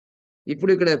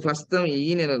 ఇప్పుడు ఇక్కడ ప్రస్తుతం ఈ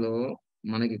నెలలో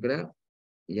మనకి ఇక్కడ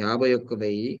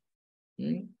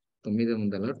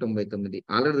 51,999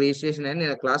 ఆల్రెడీ రిజిస్ట్రేషన్ అయ్యి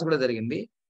నేను క్లాస్ కూడా జరిగింది.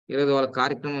 ఈరోజు వాళ్ళ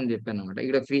కార్యక్రమం చెప్పాను అనమాట.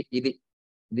 ఇక్కడ ఫీ ఇది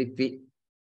ఫీ,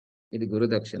 ఇది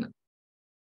గురుదక్షిణ.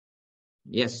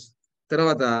 ఎస్.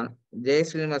 తర్వాత జయ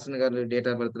శ్రీనివాసన్ గారి డేట్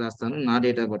ఆఫ్ బర్త్ రాస్తాను, నా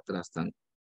డేట్ ఆఫ్ బర్త్ రాస్తాను.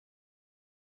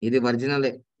 ఇది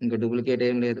ఒరిజినలే, ఇంకా డూప్లికేట్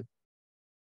ఏం లేదు.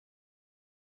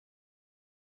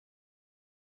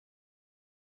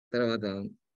 తర్వాత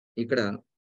ఇక్కడ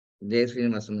జయ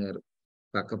శ్రీనివాసన్ గారు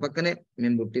పక్క పక్కనే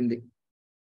మేము పుట్టింది.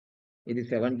 ఇది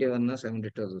 71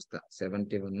 72 చూస్తా,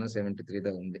 71 73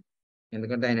 దా ఉంది.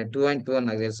 ఎందుకంటే ఆయన 2.2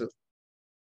 నాకు తెలుసు,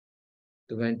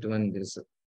 2.2 అని తెలుసు.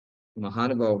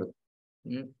 మహానుభావుడు.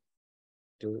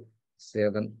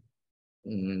 27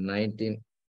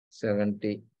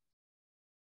 1970.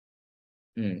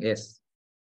 ఎస్,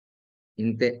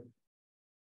 ఇంతే.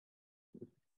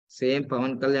 సేమ్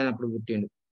పవన్ కళ్యాణ్ అప్పుడు పుట్టిండు.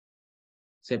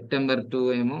 సెప్టెంబర్ 2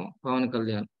 ఏమో పవన్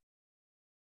కళ్యాణ్.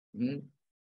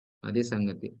 అది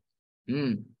సంగతి.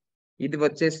 ఇది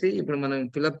వచ్చేసి ఇప్పుడు మనం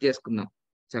ఫిలప్ చేసుకుందాం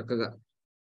చక్కగా.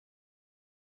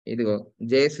 ఇదిగో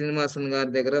జయ శ్రీనివాసన్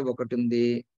గారి దగ్గర ఒకటి ఉంది,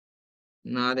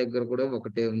 నా దగ్గర కూడా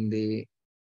ఒకటే ఉంది.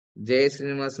 జయ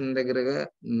శ్రీనివాసన్ దగ్గరగా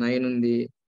 9 ఉంది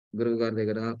గురువు గారి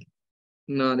దగ్గర,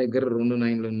 నా దగ్గర 2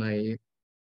 9లు ఉన్నాయి.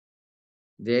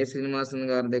 జయ శ్రీనివాసన్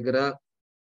గారి దగ్గర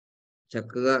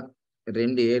చక్కగా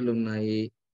 2 ఏళ్ళు ఉన్నాయి.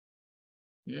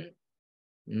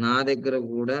 నా దగ్గర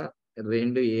కూడా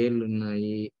 2 ఏళ్ళు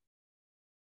ఉన్నాయి.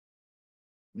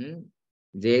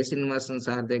 జయ శ్రీనివాసన్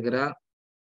సార్ దగ్గర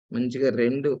మంచిగా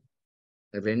 2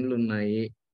 2లు ఉన్నాయి.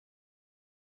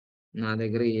 నా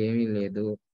దగ్గర ఏమీ లేదు.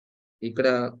 ఇక్కడ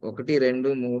 1 2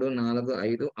 3 4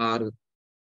 5 6,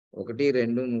 1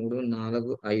 2 3 4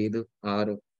 5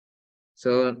 6.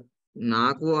 సో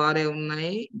నాకు 6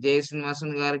 ఉన్నాయి, జయ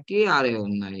శ్రీనివాసన్ గారికి 6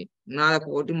 ఉన్నాయి. నా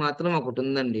పోటీ మాత్రం ఒకటి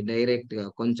ఉందండి, డైరెక్ట్ గా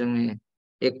కొంచెం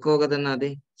ఎక్కువ కదా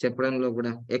నాది. చెప్పడంలో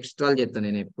కూడా ఎక్స్ట్రాలు చెప్తాను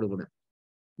నేను ఎప్పుడు కూడా,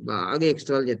 బాగా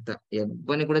ఎక్స్ట్రాలు చెప్తా.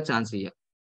 ఎవ్వని కూడా ఛాన్స్ ఇయ్య.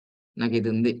 నాకు ఇది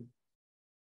ఉంది,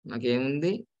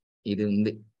 నాకేముంది, ఇది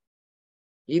ఉంది.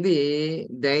 ఇది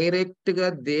డైరెక్ట్ గా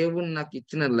దేవుడు నాకు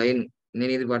ఇచ్చిన లైన్.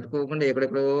 నేను ఇది పట్టుకోకుండా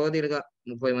ఎక్కడెక్కడో తిరిగా,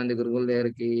 30 మంది గురువుల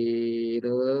దగ్గరికి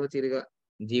ఏదో తిరిగా,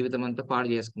 జీవితం అంతా పాడు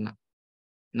చేసుకున్నా.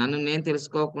 నన్ను నేను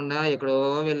తెలుసుకోకుండా ఎక్కడో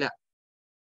వెళ్ళా.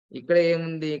 ఇక్కడ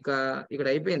ఏముంది, ఇక ఇక్కడ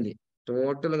అయిపోయింది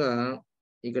టోటల్ గా.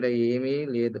 ఇక్కడ ఏమీ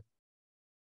లేదు.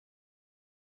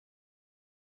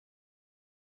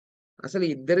 అసలు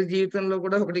ఇద్దరి జీవితంలో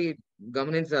కూడా ఒకటి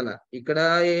గమనించాలా, ఇక్కడ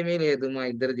ఏమీ లేదు, మా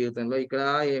ఇద్దరి జీవితంలో ఇక్కడ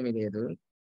ఏమీ లేదు.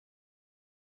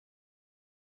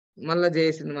 మళ్ళా జయ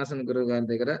శ్రీనివాసన్ గురువు గారి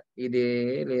దగ్గర ఇదే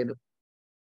లేదు.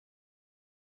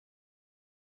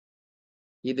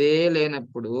 ఇదే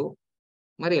లేనప్పుడు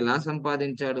మరి ఎలా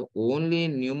సంపాదించాడు? ఓన్లీ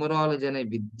న్యూమరాలజీ అనే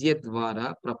విద్య ద్వారా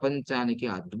ప్రపంచానికి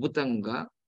అద్భుతంగా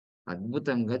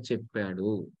అద్భుతంగా చెప్పాడు.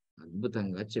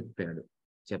 అద్భుతంగా చెప్పాడు.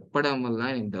 చెప్పడం వల్ల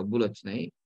ఆయనకి డబ్బులు వచ్చినాయి.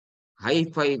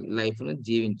 హైఫై లైఫ్ ను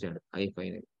జీవించాడు. హైఫై.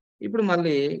 ఇప్పుడు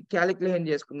మళ్ళీ క్యాలిక్యులేషన్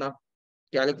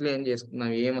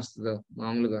చేసుకుందాం ఏమొస్తుందో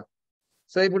మామూలుగా.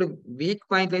 సో ఇప్పుడు వీక్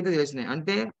పాయింట్లు అయితే తెలిసినాయి.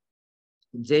 అంటే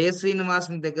జయ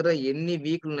శ్రీనివాసన్ దగ్గర ఎన్ని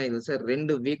వీక్లు ఉన్నాయి తెలుసా?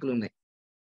 2 వీక్లు ఉన్నాయి.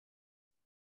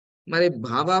 మరి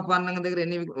బాబా పాండంగ దగ్గర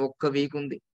ఎన్ని వీక్? 1 వీక్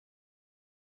ఉంది.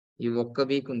 ఈ ఒక్క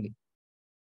వీక్ ఉంది.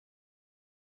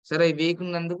 సరే ఈ వీక్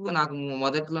ఉన్నందుకు నాకు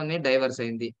మొదట్లోనే డైవర్స్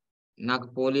అయింది. నాకు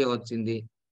పోలియో వచ్చింది.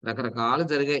 రకరకాలు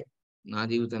జరిగాయి నా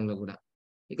జీవితంలో గూడా.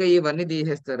 ఇక ఇవన్నీ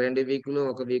తీసేస్తా. 2 వీక్‌లు,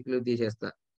 1 వీక్‌లో తీసేస్తా.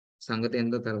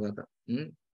 సంగతేందో తర్వాత. హ్మ్.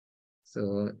 సో,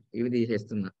 ఇవి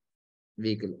తీసేస్తున్నా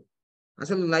వీకులు.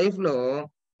 అసలు లైఫ్‌లో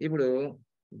ఇప్పుడు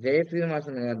 'జయ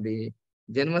శ్రీనివాసన్' గారిది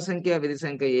జన్మ సంఖ్య, విధి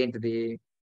సంఖ్య ఏంటిది?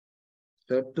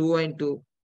 So, 2 and 2.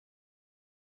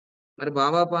 మరి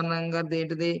 'బాబా పాండురంగం' గారిది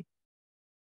ఏంటిది?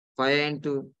 5 అండ్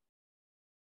 2.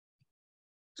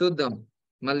 చూద్దాం.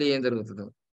 మళ్ళీ ఏం జరుగుతదో.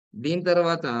 దీని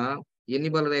తర్వాత ఎన్ని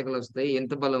బలరేఖలొస్తాయి?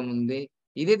 ఎంత బలం ఉంది?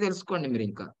 ఇదే తెలుసుకోండి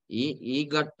మీరింకా. ఈ ఈ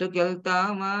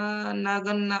గట్టుకెళ్తావా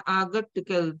నాగన్న ఆ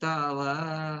గట్టుకెళ్తావా?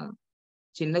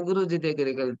 చిన్న గురూజీ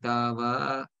దగ్గరికెళ్తావా?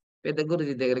 పెద్ద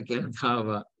గురూజీ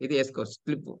దగ్గరికెళ్తావా? ఇది ఏసుకో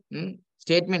స్లిప్పు. హ్మ్.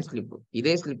 Statement slip.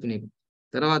 ఇదే స్లిప్ నీకు.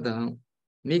 తర్వాత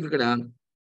మీకిక్కడ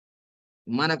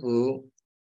మనకు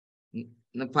హ్మ్.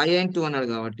 5 అండ్ 2 అన్నాడు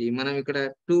కాబట్టి మనం ఇక్కడ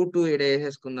 2, 2 ఈడ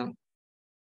ఏసేసుకుందాం.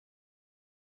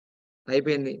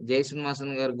 అయిపోయింది. 'జై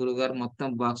శ్రీనివాసన్' గారు గురువుగారు మొత్తం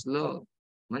బాక్స్‌లో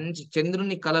మంచి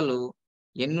చంద్రుని కళలు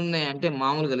ఎన్నున్నాయంటే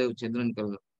మామూలుగా లేవు చంద్రుని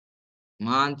కళలు.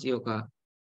 మంచి ఒక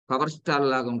పవర్ స్టార్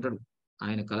లాగా ఉంటాడు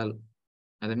ఆయన కళలు.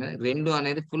 అర్థమైందా? 2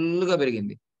 అనేది ఫుల్లుగా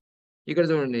పెరిగింది. ఇక్కడ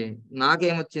చూడండి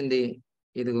నాకేమొచ్చింది?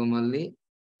 ఇదిగో మళ్ళీ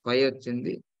 5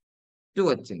 వచ్చింది. 2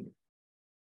 వచ్చింది.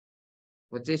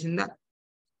 వచ్చేసిందా?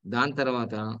 దాని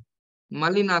తర్వాత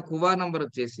మళ్ళీ నా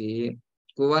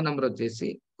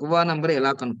కువా నంబర్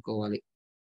ఎలా కనుక్కోవాలి?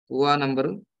 కువా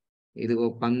నంబరు ఇదిగో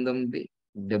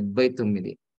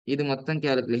 1979. ఇది మొత్తం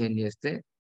క్యాలిక్యులేషన్ చేస్తే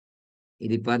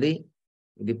ఇది 10,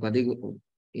 ఇది 10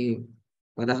 ఈ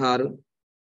 16,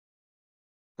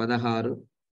 16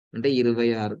 అంటే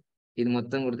 26. ఇది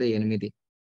మొత్తం కూడితే 8.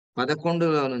 11లో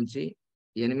నుంచి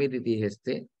 8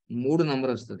 తీసేస్తే 3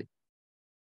 నంబరొస్తది.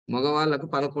 మగవాళ్ళకు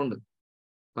 11.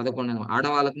 11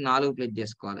 ఆడవాళ్ళకి 4 ప్లస్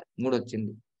జేసుకోవాలి. 3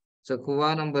 వచ్చింది. సో, కువా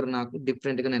నంబర్ నాకు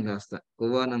డిఫరెంట్‌గా నేను రాస్తా.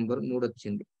 కువా నంబర్ 3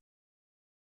 వచ్చింది.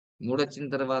 3 వచ్చిన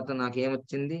తర్వాత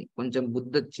నాకేమొచ్చింది? కొంచెం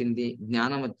బుద్ధొచ్చింది,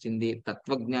 జ్ఞానమొచ్చింది,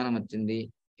 తత్వజ్ఞానమొచ్చింది,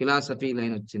 ఫిలాసఫీ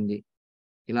లైనొచ్చింది.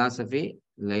 ఫిలాసఫీ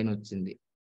లైనొచ్చింది.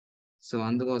 సో,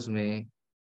 అందుకోసమే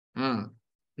ఆ!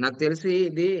 నాకు తెలిసి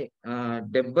ఇది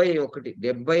 71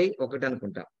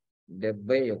 అనుకుంటా.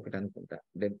 71 అనుకుంటా.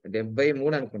 73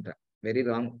 అనుకుంటా. Very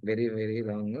wrong. Very, very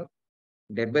wrong.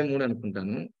 73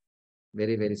 అనుకుంటాను.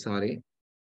 Very, very sorry.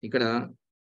 ఇక్కడ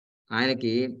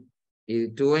ఆయనకి ఇది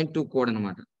 2 అండ్ 2 కోడ్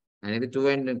అన్నమాట. ఆయనది 2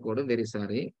 అండ్ 2 కోడ్. Very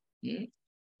sorry. హ్మ్.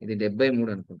 ఇది 73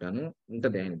 అనుకుంటాను.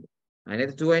 ఉంటది ఆయనది.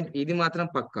 ఆయనది 2 అండ్ ఇది మాత్రం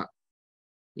పక్కా.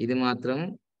 ఇది మాత్రం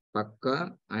పక్కా.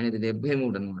 ఆయనది 73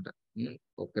 అన్నమాట. హ్మ్.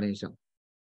 ఒక్క నిమిషం.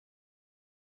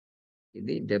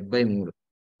 ఇది 73.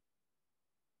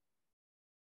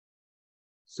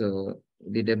 సో,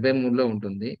 ఇది 73లో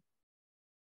ఉంటుంది.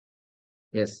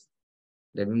 యెస్.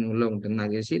 73లో ఉంటుంది.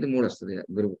 నాకు తెలిసి ఇది 3 వస్తది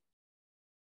గురువు.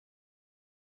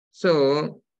 సో,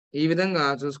 ఈ విధంగా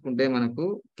చూసుకుంటే మనకు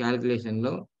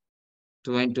కాలిక్యులేషన్‌లో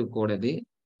 2 అండ్ 2 కోడ్ అది.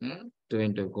 హ్మ్. 2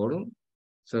 అండ్ 2 కోడ్.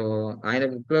 సో, ఆయన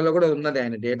బుక్‌లలో గూడా ఉన్నది.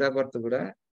 ఆయన డేట్ ఆఫ్ బర్త్ గూడా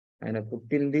ఆయన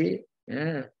పుట్టింది ఆ!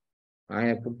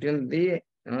 ఆయన పుట్టింది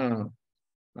ఆ!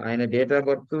 ఆయన డేట్ ఆఫ్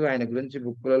బర్త్ ఆయన గురించి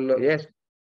బుక్కులలో యెస్.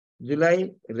 జులై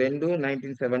 2,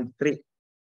 1973.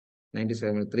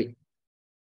 1973.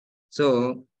 సో,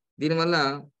 దీనివల్ల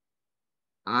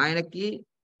ఆయనకి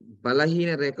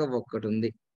బలహీన రేఖ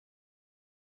ఒక్కటుంది.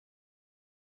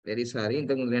 Very sorry.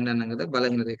 ఇంతకుముందు 2 అన్నాం గదా!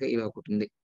 బలహీన రేఖ ఇలా ఒకటుంది.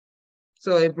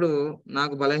 సో, ఇప్పుడు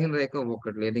నాకు బలహీన రేఖ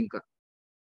ఒక్కటి లేదింకా.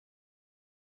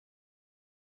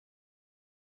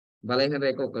 బలహీన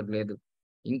రేఖ ఒకటి లేదు.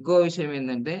 ఇంకో విషయం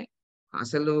ఏందంటే,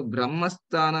 అసలు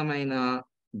బ్రహ్మస్థానమైన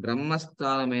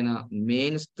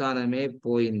మెయిన్ స్థానమే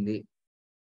పోయింది.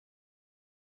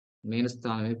 మెయిన్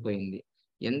స్థానమే పోయింది.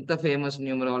 ఎంత ఫేమస్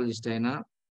న్యూమరాలజిస్ట్ అయినా,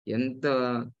 ఎంత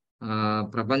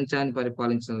ప్రపంచాన్ని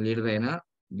పరిపాలించిన లీడర్ అయినా,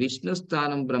 విష్ణు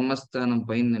స్థానం, బ్రహ్మస్థానం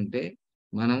పోయిందంటే,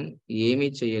 మనం ఏమీ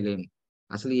చేయలేము.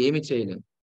 అసలు ఏమి చేయలేం.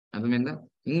 అర్థమైందా?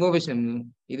 ఇంకో విషయం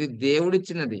ఇది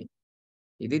దేవుడిచ్చినది.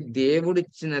 ఇది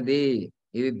దేవుడిచ్చినది.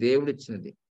 ఇది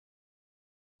దేవుడిచ్చినది.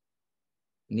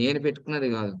 నేను పెట్టుకున్నది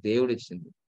గాదు. దేవుడిచ్చింది.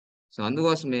 సో,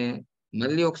 అందుకోసమే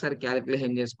మళ్ళీ ఒకసారి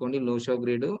కాలిక్యులేషన్ జేసుకోండి. లోషో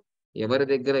గ్రేడు ఎవరి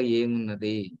దగ్గర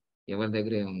ఏమున్నది? ఎవరి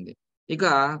దగ్గర ఏముంది? ఇక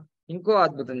ఇంకో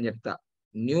అద్భుతం జెప్తా.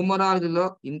 న్యూమరాలజీలో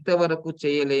ఇంతవరకు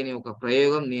చేయలేని ఒక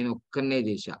ప్రయోగం నేనొక్కడినే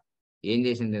జేశా. ఏం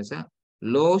జేశానో తెలుసా?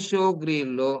 లోషో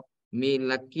గ్రీన్‌లో మీ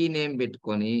లక్కీ నేమ్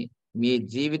బెట్టుకొని మీ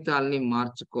జీవితాల్ని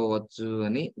మార్చుకోవచ్చు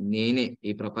అని నేనే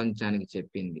ఈ ప్రపంచానికి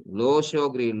చెప్పింది. లోషో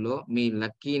గ్రీన్‌లో మీ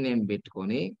లక్కీ నేమ్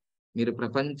బెట్టుకొని మీరు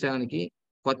ప్రపంచానికి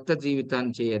కొత్త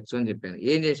జీవితాన్ని చేయొచ్చు అని జెప్పాను.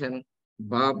 ఏం జేశాను?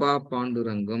 బాబా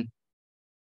పాండురంగం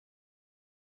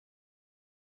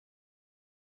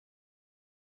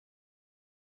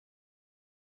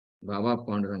బాబా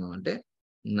పాండురంగం అంటే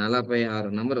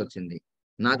 46 నంబర్ వచ్చింది.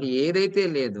 నాకు ఏదైతే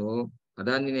లేదో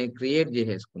దాన్ని నేను క్రియేట్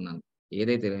చేసేసుకున్నాను.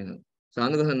 ఏదైతే లేదో. సో,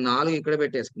 అందుకోసం 4 ఇక్కడ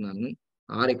పెట్టేసుకున్నాను.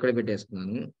 6 ఇక్కడ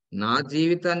పెట్టేసుకున్నాను. నా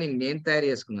జీవితాన్ని నేను తయారు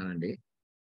చేసుకున్నానండి.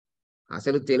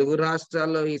 అసలు తెలుగు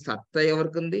రాష్ట్రాల్లో ఈ సత్తా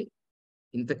ఎవరికుంది?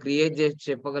 ఇంత క్రియేట్ చేసి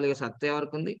చెప్పగలిగే సత్తా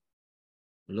ఎవరికుంది?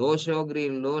 లో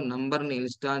షోగ్రీన్‌లో నంబర్‌ని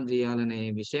ఇన్‌స్టాల్ చేయాలనే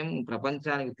విషయం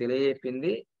ప్రపంచానికి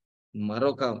తెలియజెప్పింది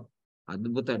మరొక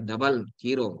అద్భుత డబల్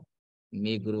హీరో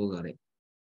మీ గురువు గారే.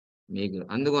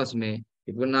 అందుకోసమే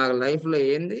ఇప్పుడు నా లైఫ్‌లో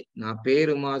ఏంది? నా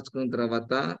పేరు మార్చుకున్న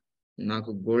తర్వాత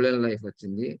నాకు గోల్డెన్ లైఫ్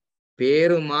వచ్చింది.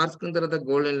 పేరు మార్చుకున్న తర్వాత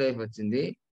గోల్డెన్ లైఫ్ వచ్చింది.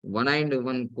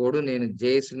 1 కోడ్ నేను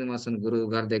జై శ్రీనివాసన్ గురువు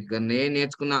గారి దగ్గరనే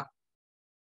నేర్చుకున్నా.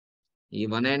 ఈ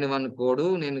 1 కోడ్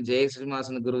నేను జై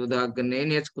శ్రీనివాసన్ గురువు దగ్గరనే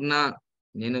నేర్చుకున్నా.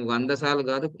 నేను 100 సార్లు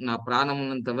కాదు, నా ప్రాణం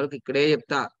ఉన్నంత వరకు ఇక్కడే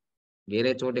చెప్తా.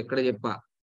 వేరే చోట ఎక్కడ చెప్పా.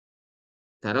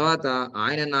 తర్వాత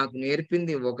ఆయన నాకు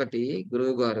నేర్పింది ఒకటి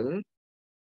గురువుగారు.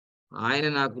 ఆయన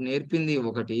నాకు నేర్పింది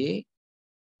ఒకటి.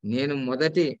 నేను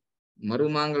మొదటి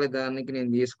మరుమాంగళ్యదానికి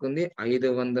నేను తీసుకుంది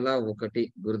 501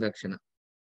 గురుదక్షిణ.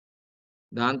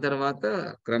 దాని తర్వాత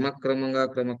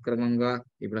క్రమక్రమంగా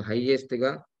ఇప్పుడు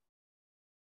హైయెస్ట్‌గా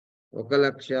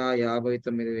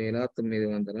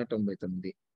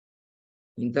 1,59,999.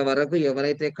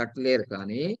 ఎవరైతే కట్టలేరు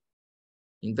కానీ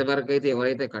ఇంతవరకైతే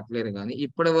ఎవరైతే కట్టలేరు గానీ,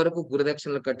 ఇప్పటి వరకు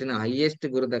గురుదక్షిణలు కట్టిన హైయెస్ట్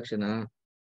గురుదక్షిణ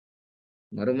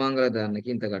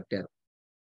మరుమాంగళ్యదానికి ఇంత కట్టారు.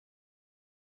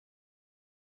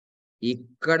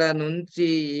 ఇక్కడ నుంచి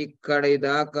ఇక్కడి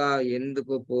దాకా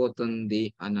ఎందుకు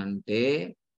పోతుంది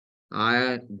అనంటే,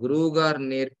 గురువుగారు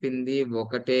నేర్పింది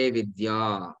ఒకటే విద్య.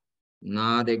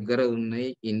 నా దగ్గర ఉన్నయి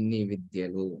ఇన్ని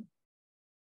విద్యలు.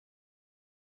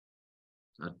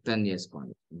 అర్థం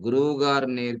చేసుకోండి. గురువుగారు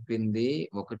నేర్పింది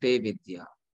ఒకటే విద్య.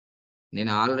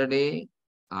 నేను ఆల్రెడీ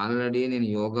నేను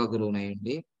యోగా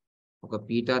గురువునయ్యుండి, ఒక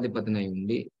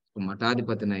పీఠాధిపతినయ్యుండి, ఒక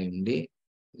మఠాధిపతినయ్యుండి,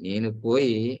 నేను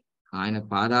పోయి ఆయన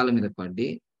పాదాల మీద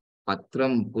పడి,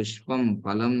 పత్రం, పుష్పం,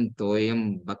 ఫలం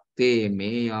తోయం భక్తే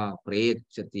మేయా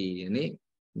ప్రయచ్చతి అని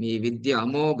మీ విద్య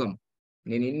అమోఘం.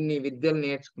 నేను ఇన్ని విద్యలు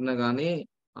నేర్చుకున్నా గానీ,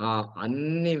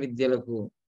 అన్ని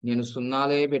విద్యలకు నేను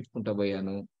సున్నాలే పెట్టుకుంటా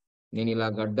బోయాను. నేనిలా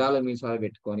గడ్డాలు, మీసాలు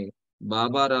పెట్టుకొని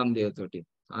బాబా రామ్‌దేవ్ తోటి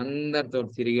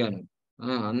అందరితోటి తిరిగాను.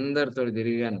 అందరితోటి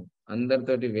తిరిగాను.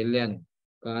 అందరితోటి వెళ్ళాను.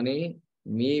 కానీ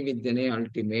మీ విద్యనే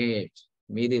అల్టిమేట్.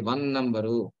 మీది 1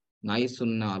 నంబరు. నాయి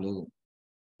సున్నాలు.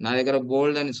 నా దగ్గర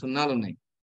బోలెడన్ని సున్నాలున్నాయి.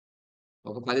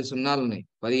 ఒక 10 సున్నాలున్నాయి.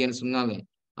 15 సున్నాలున్నాయి.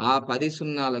 ఆ 10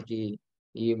 సున్నాలకి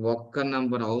ఈ ఒక్క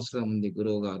నంబర్ అవసరం ఉంది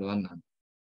గురువుగారు అన్నాను.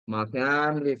 మా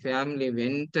ఫ్యామిలీ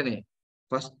వెంటనే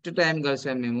ఫస్ట్ టైమ్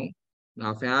కలిసాం మేము.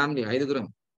 నా ఫ్యామిలీ ఐదుగురం.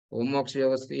 ఓంమోక్ష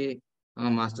యోగశ్రీ,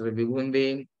 మాస్టర్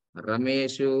బిగుండి,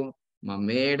 రమేషు, మా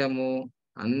మేడము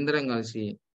అందరం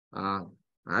కలిసి ఆహ్,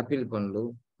 ఆపిల్ పండ్లు,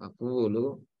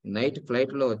 పువ్వులు నైట్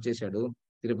ఫ్లైట్‌లో వచ్చేసాడు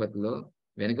తిరుపతిలో.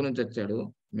 వెనక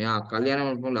నుంచొచ్చాడు. మేము ఆ కళ్యాణ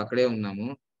మండపంలో అక్కడే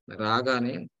ఉన్నాము.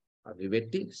 రాగానే అవి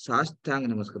పెట్టి సాష్టాంగ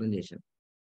నమస్కారం చేశాను.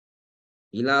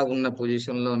 ఇలా ఉన్న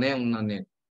పొజిషన్‌లోనే ఉన్నాను నేను.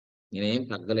 నేనేం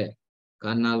తగ్గలే.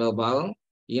 కానీ నాలో భావం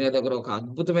ఈయన దగ్గర ఒక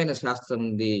అద్భుతమైన శాస్త్రం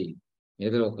ఉంది. ఈయన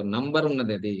దగ్గర ఒక నంబర్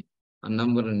ఉన్నదది. ఆ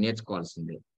నంబర్‌ని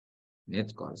నేర్చుకోవాల్సిందే.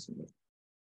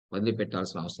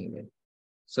 వదిలిపెట్టాల్సిన అవసరం లేదు.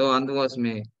 సో,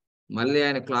 అందుకోసమే మళ్ళీ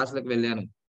ఆయన క్లాస్‌లకి వెళ్ళాను.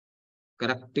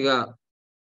 కరెక్ట్‌గా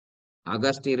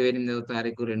ఆగస్టు 28వ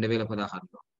తారీఖు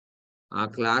 2016లో. ఆ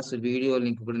క్లాస్ వీడియో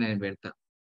లింక్ కూడా నేను పెడతా.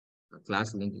 ఆ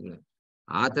క్లాస్ లింక్ గూడా.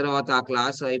 ఆ తర్వాత ఆ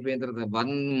క్లాస్ అయిపోయిన తర్వాత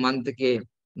 1 మంత్‌కే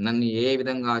నన్ను ఏ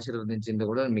విధంగా ఆశీర్వదించిందో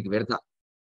గూడా మీకు పెడతా.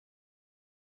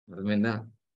 అర్థమైందా?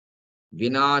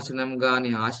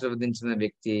 వినాశనంగాని ఆశీర్వదించిన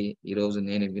వ్యక్తి ఈరోజు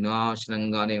నేను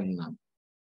వినాశనంగానే ఉన్నాను.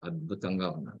 అద్భుతంగా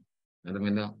ఉన్నాను.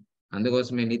 అర్థమైందా?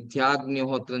 అందుకోసమే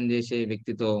నిత్యాగ్నిహోత్రం చేసే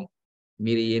వ్యక్తితో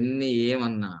మీరు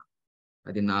ఏమన్నా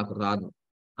అది నాకు రాదు.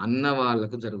 అన్న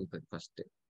వాళ్ళకు జరుగుతది ఫస్ట్.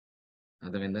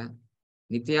 అర్థమైందా?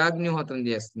 నిత్యాగ్నిహోత్రం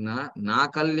చేస్తున్నా నా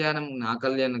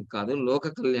కళ్యాణం కాదు లోక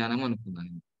కళ్యాణం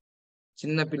అనుకున్నాను.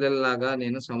 చిన్న పిల్లల్లాగా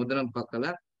నేను సముద్రం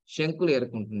పక్కల శంకులు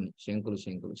ఏరుకుంటున్నా. శంకులు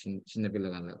చిన్న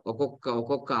పిల్లగాళ్ళ.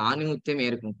 ఒక్కొక్క ఆణిముత్యం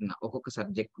ఏరుకుంటున్నా. ఒక్కొక్క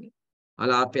సబ్జెక్ట్‌ని.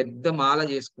 అలా పెద్ద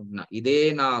మాల చేసుకుంటున్నా.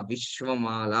 ఇదే నా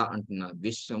విశ్వమాల అంటున్నా.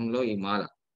 విశ్వంలో ఈ మాల.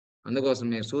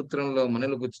 అందుకోసమే సూత్రంలో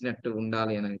మణులు గుచ్చినట్టు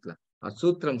ఉండాలి అని ఇట్లా. ఆ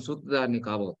సూత్రధారిని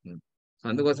కాబోతున్నాను.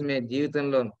 అందుకోసమే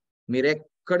జీవితంలో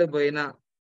మీరెక్కడ పోయినా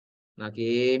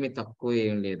నాకేమి తక్కువ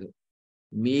ఏం లేదు.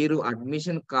 మీరు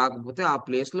అడ్మిషన్ కాకపోతే ఆ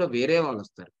ప్లేస్‌లో వేరే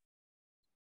వాళ్ళొస్తారు.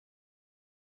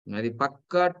 అది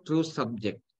పక్కా ట్రూ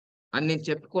సబ్జెక్ట్ అని నేను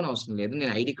చెప్పుకోనవసరం లేదు.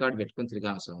 నేను ఐడీ కార్డ్ పెట్టుకొని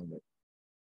తిరగాల్సిన అవసరం లేదు.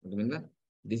 అర్థమైందా?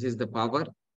 This is the power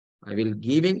I will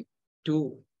giving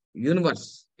to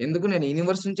universe. ఎందుకు నేను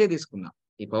యూనివర్స్ నుంచే తీసుకున్నా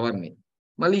ఈ పవర్‌ని.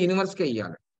 మళ్ళీ యూనివర్స్‌కే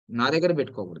ఇయ్యాలి. నా దగ్గర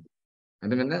పెట్టుకోకూడదు.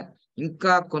 అర్థమైందా?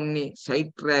 ఇంకా కొన్ని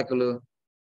సైడ్ ట్రాక్‌లు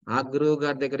ఆ గురువు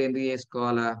గారి దగ్గర ఎందుకు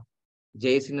చేసుకోవాలా?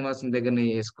 జై శ్రీనివాసన్ దగ్గరనే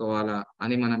చేసుకోవాలా?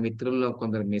 అని మన మిత్రుల్లో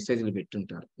కొందరు మెసేజ్‌లు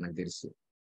పెట్టుంటారు నాకు తెలిసి.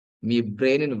 మీ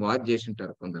బ్రెయిన్‌ని వాష్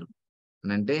జేసుంటారు కొందరు.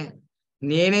 అనంటే,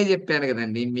 నేనే జెప్పాను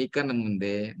గదండీ! మీకన్నా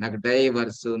ముందే. నాకు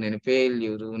డైవర్సు, నేను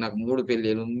ఫెయిల్యూరు, నాకు 3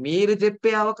 పెళ్ళిళ్ళు. మీరు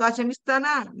చెప్పే అవకాశం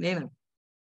ఇస్తానా నేను?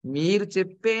 మీరు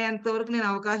చెప్పేంత వరకు నేను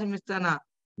అవకాశం ఇస్తానా?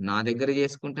 నా దగ్గర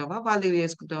జేసుకుంటావా? వాళ్ళ దగ్గర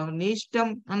జేసుకుంటావా? నీ ఇష్టం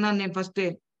అన్నాను నేను ఫస్టే.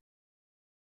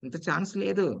 ఇంత ఛాన్స్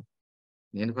లేదు.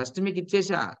 నేను ఫస్ట్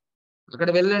మీకిచ్చేసా. అక్కడ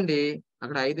వెళ్ళండి.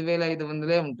 అక్కడ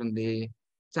 5,500 ఉంటుంది.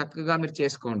 చక్కగా మీరు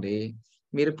చేసుకోండి.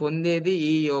 మీరు పొందేది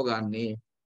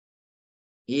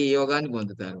ఈ యోగాన్ని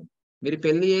పొందుతారు. మీరు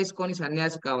పెళ్లి చేసుకొని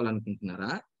సన్యాసి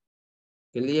కావాలనుకుంటున్నారా?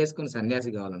 పెళ్లి చేసుకొని సన్యాసి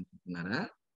కావాలనుకుంటున్నారా?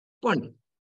 పోండి.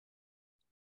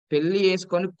 పెళ్లి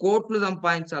చేసుకొని కోట్లు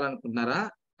సంపాదించాలనుకుంటున్నారా?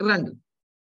 రండి.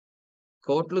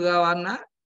 కోట్లు గావన్నా,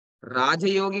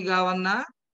 రాజయోగి గావన్నా,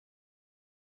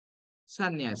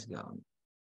 సన్యాసి గావన్నా.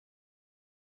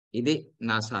 ఇది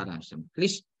నా సారాంశం.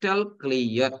 Crystal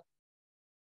clear.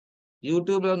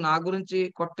 యూట్యూబ్‌లో నా గురించి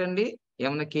కొట్టండి.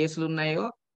 ఏమన్నా కేసులున్నాయో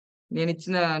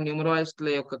నేనిచ్చిన న్యూమరాలజిస్ట్‌ల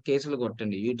యొక్క కేసులు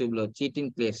కొట్టండి. యూట్యూబ్‌లో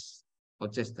చీటింగ్ కేస్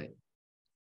వచ్చేస్తాయి.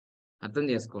 అర్థం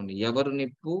చేసుకోండి. ఎవరు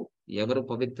నిప్పు, ఎవరు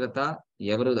పవిత్రత,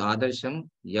 ఎవరు ఆదర్శం,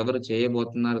 ఎవరు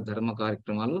చేయబోతున్నారు ధర్మ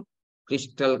కార్యక్రమాలు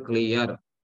క్రిస్టల్ క్లియర్.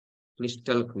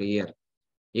 Crystal clear.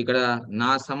 ఇక్కడ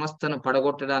నా సంస్థను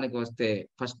పడగొట్టడానికి వస్తే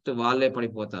ఫస్ట్ వాళ్ళే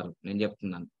పడిపోతారు. నేను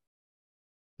చెప్తున్నాను.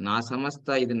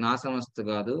 ఇది నా సంస్థ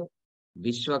గాదు.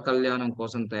 విశ్వ కళ్యాణం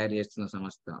కోసం తయారు చేస్తున్న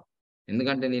సంస్థ.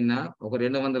 ఎందుకంటే నిన్న ఒక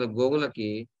 200 గోవులకి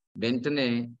వెంటనే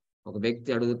ఒక వ్యక్తి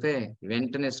అడిగితే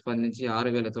వెంటనే స్పందించి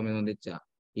 6,900 ఇచ్చా.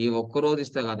 ఈ ఒక్కరోజు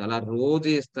ఇస్తా కాదు. అలా రోజు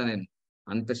ఇస్తా నేను.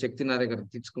 అంత శక్తి నా దగ్గర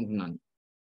తెచ్చుకుంటున్నాను.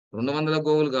 200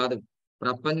 గోవులు గాదు.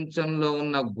 ప్రపంచంలో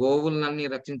ఉన్న గోవులనన్నీ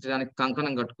రక్షించడానికి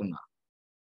కంకణం కట్టుకున్నా.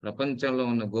 ప్రపంచంలో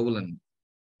ఉన్న గోవులన్నీ.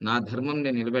 నా ధర్మం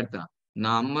నేను నిలబెడతా.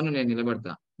 నా అమ్మను నేను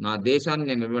నిలబెడతా. నా దేశాన్ని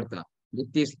నేను నిలబెడతా.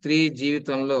 ప్రతి స్త్రీ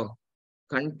జీవితంలో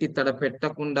కంటి తడ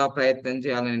పెట్టకుండా ప్రయత్నం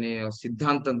చేయాలనే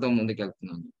సిద్ధాంతంతో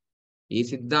ముందుకెళ్తున్నాను. ఈ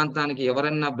సిద్ధాంతానికి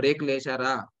ఎవరన్నా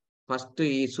బ్రేకులేశారా? ఫస్ట్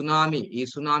ఈ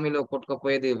సునామీలో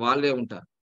కొట్టుకుపోయేది వాళ్ళే ఉంటారు.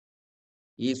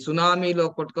 ఈ సునామీలో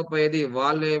కొట్టుకుపోయేది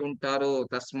వాళ్ళే ఉంటారు.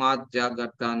 తస్మాత్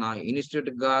జాగ్రత్త. నా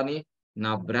ఇన్‌స్టిట్యూట్‌కి గాని,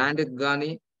 నా బ్రాండ్‌కి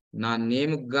గాని, నా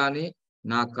నేమ్‌కి గాని,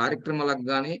 నా కార్యక్రమాలకు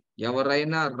గాని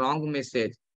ఎవరైనా wrong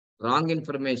message, wrong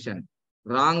information,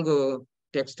 wrong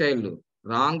టెక్స్టైల్‌లు,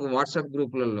 wrong WhatsApp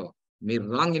గ్రూప్‌లలో మీరు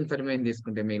రాంగ్ ఇన్ఫర్మేషన్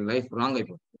తీసుకుంటే మీ లైఫ్ రాంగ్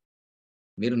అయిపోతుంది.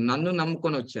 మీరు నన్ను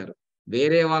నమ్ముకొనొచ్చారు.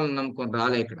 వేరే వాళ్ళని నమ్ముకొని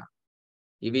రాలే ఇక్కడ.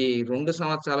 ఇవి 2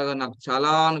 సంవత్సరాలుగా నాకు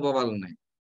చాలా అనుభవాలున్నాయి.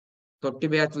 తొట్టి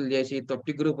బ్యాచ్‌లు జేసి,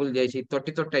 తొట్టి గ్రూపులు జేసి,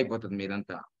 తొట్టి అయిపోతుంది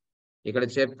మీదంతా. ఇక్కడ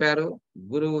చెప్పారు,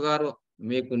 గురువుగారు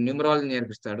మీకు న్యూమరాలజీ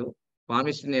నేర్పిస్తాడు,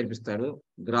 పామిస్ట్రీ నేర్పిస్తాడు,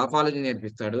 గ్రాఫాలజీ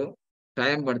నేర్పిస్తాడు,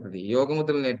 టైం పడతది.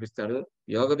 యోగముద్రలు నేర్పిస్తాడు,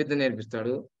 యోగ విద్య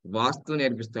నేర్పిస్తాడు, వాస్తు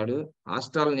నేర్పిస్తాడు,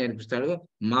 ఆస్ట్రాలు నేర్పిస్తాడు.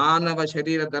 మానవ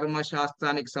శరీర ధర్మ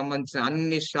శాస్త్రానికి సంబంధించిన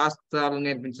అన్ని శాస్త్రాలు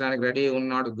నేర్పించడానికి రెడీ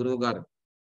ఉన్నాడు గురువుగారు.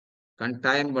 కానీ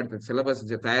టైం పడతది. సిలబస్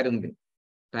తయారుంది.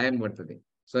 టైం పడతది.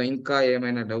 సో, ఇంకా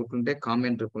ఏమైనా డౌట్ ఉంటే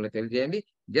కామెంట్ రూపంలో తెలియజేయండి.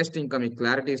 జస్ట్ ఇంకా మీకు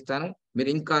క్లారిటీ ఇస్తాను. మీరు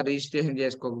ఇంకా రిజిస్ట్రేషన్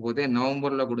చేసుకోకపోతే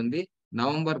నవంబర్‌లో కూడా ఉంది.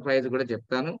 నవంబర్ ప్రైస్ కూడా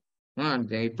చెప్తాను.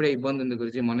 అంటే ఇప్పుడే ఇబ్బంది ఉంది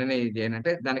గురుజీ మొన్ననే ఇది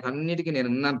చేయనంటే దానికి అన్నిటికి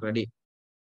నేనున్నాను రెడీ.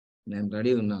 నేను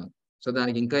రెడీ ఉన్నాను. సో,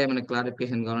 దానికి ఇంకా ఏమైనా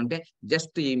క్లారిఫికేషన్ కావాలంటే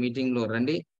జస్ట్ ఈ మీటింగ్‌లో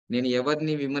రండి. నేను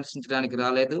ఎవరిని విమర్శించడానికి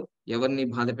రాలేదు. ఎవరిని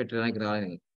బాధ పెట్టడానికి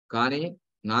రాలేదు. కానీ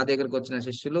నా దగ్గరకొచ్చిన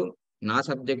శిష్యులు నా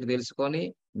సబ్జెక్ట్ తెలుసుకొని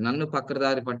నన్ను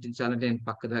పక్కదారి పట్టించాలంటే నేను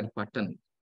పక్కదారి పట్టను.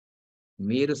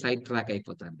 మీరు సైడ్ ట్రాక్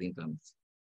అయిపోతారు దీంట్లో నుంచి.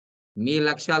 మీ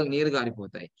లక్ష్యాలు నీరు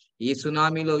గారిపోతాయి. ఈ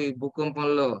సునామీలో, ఈ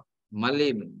భూకంపంలో మళ్ళీ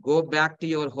go back to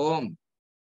your home.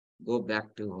 Go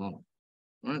back to home.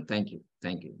 Thank you.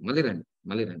 Thank you. మళ్ళీ రండి.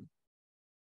 మళ్ళీ రండి.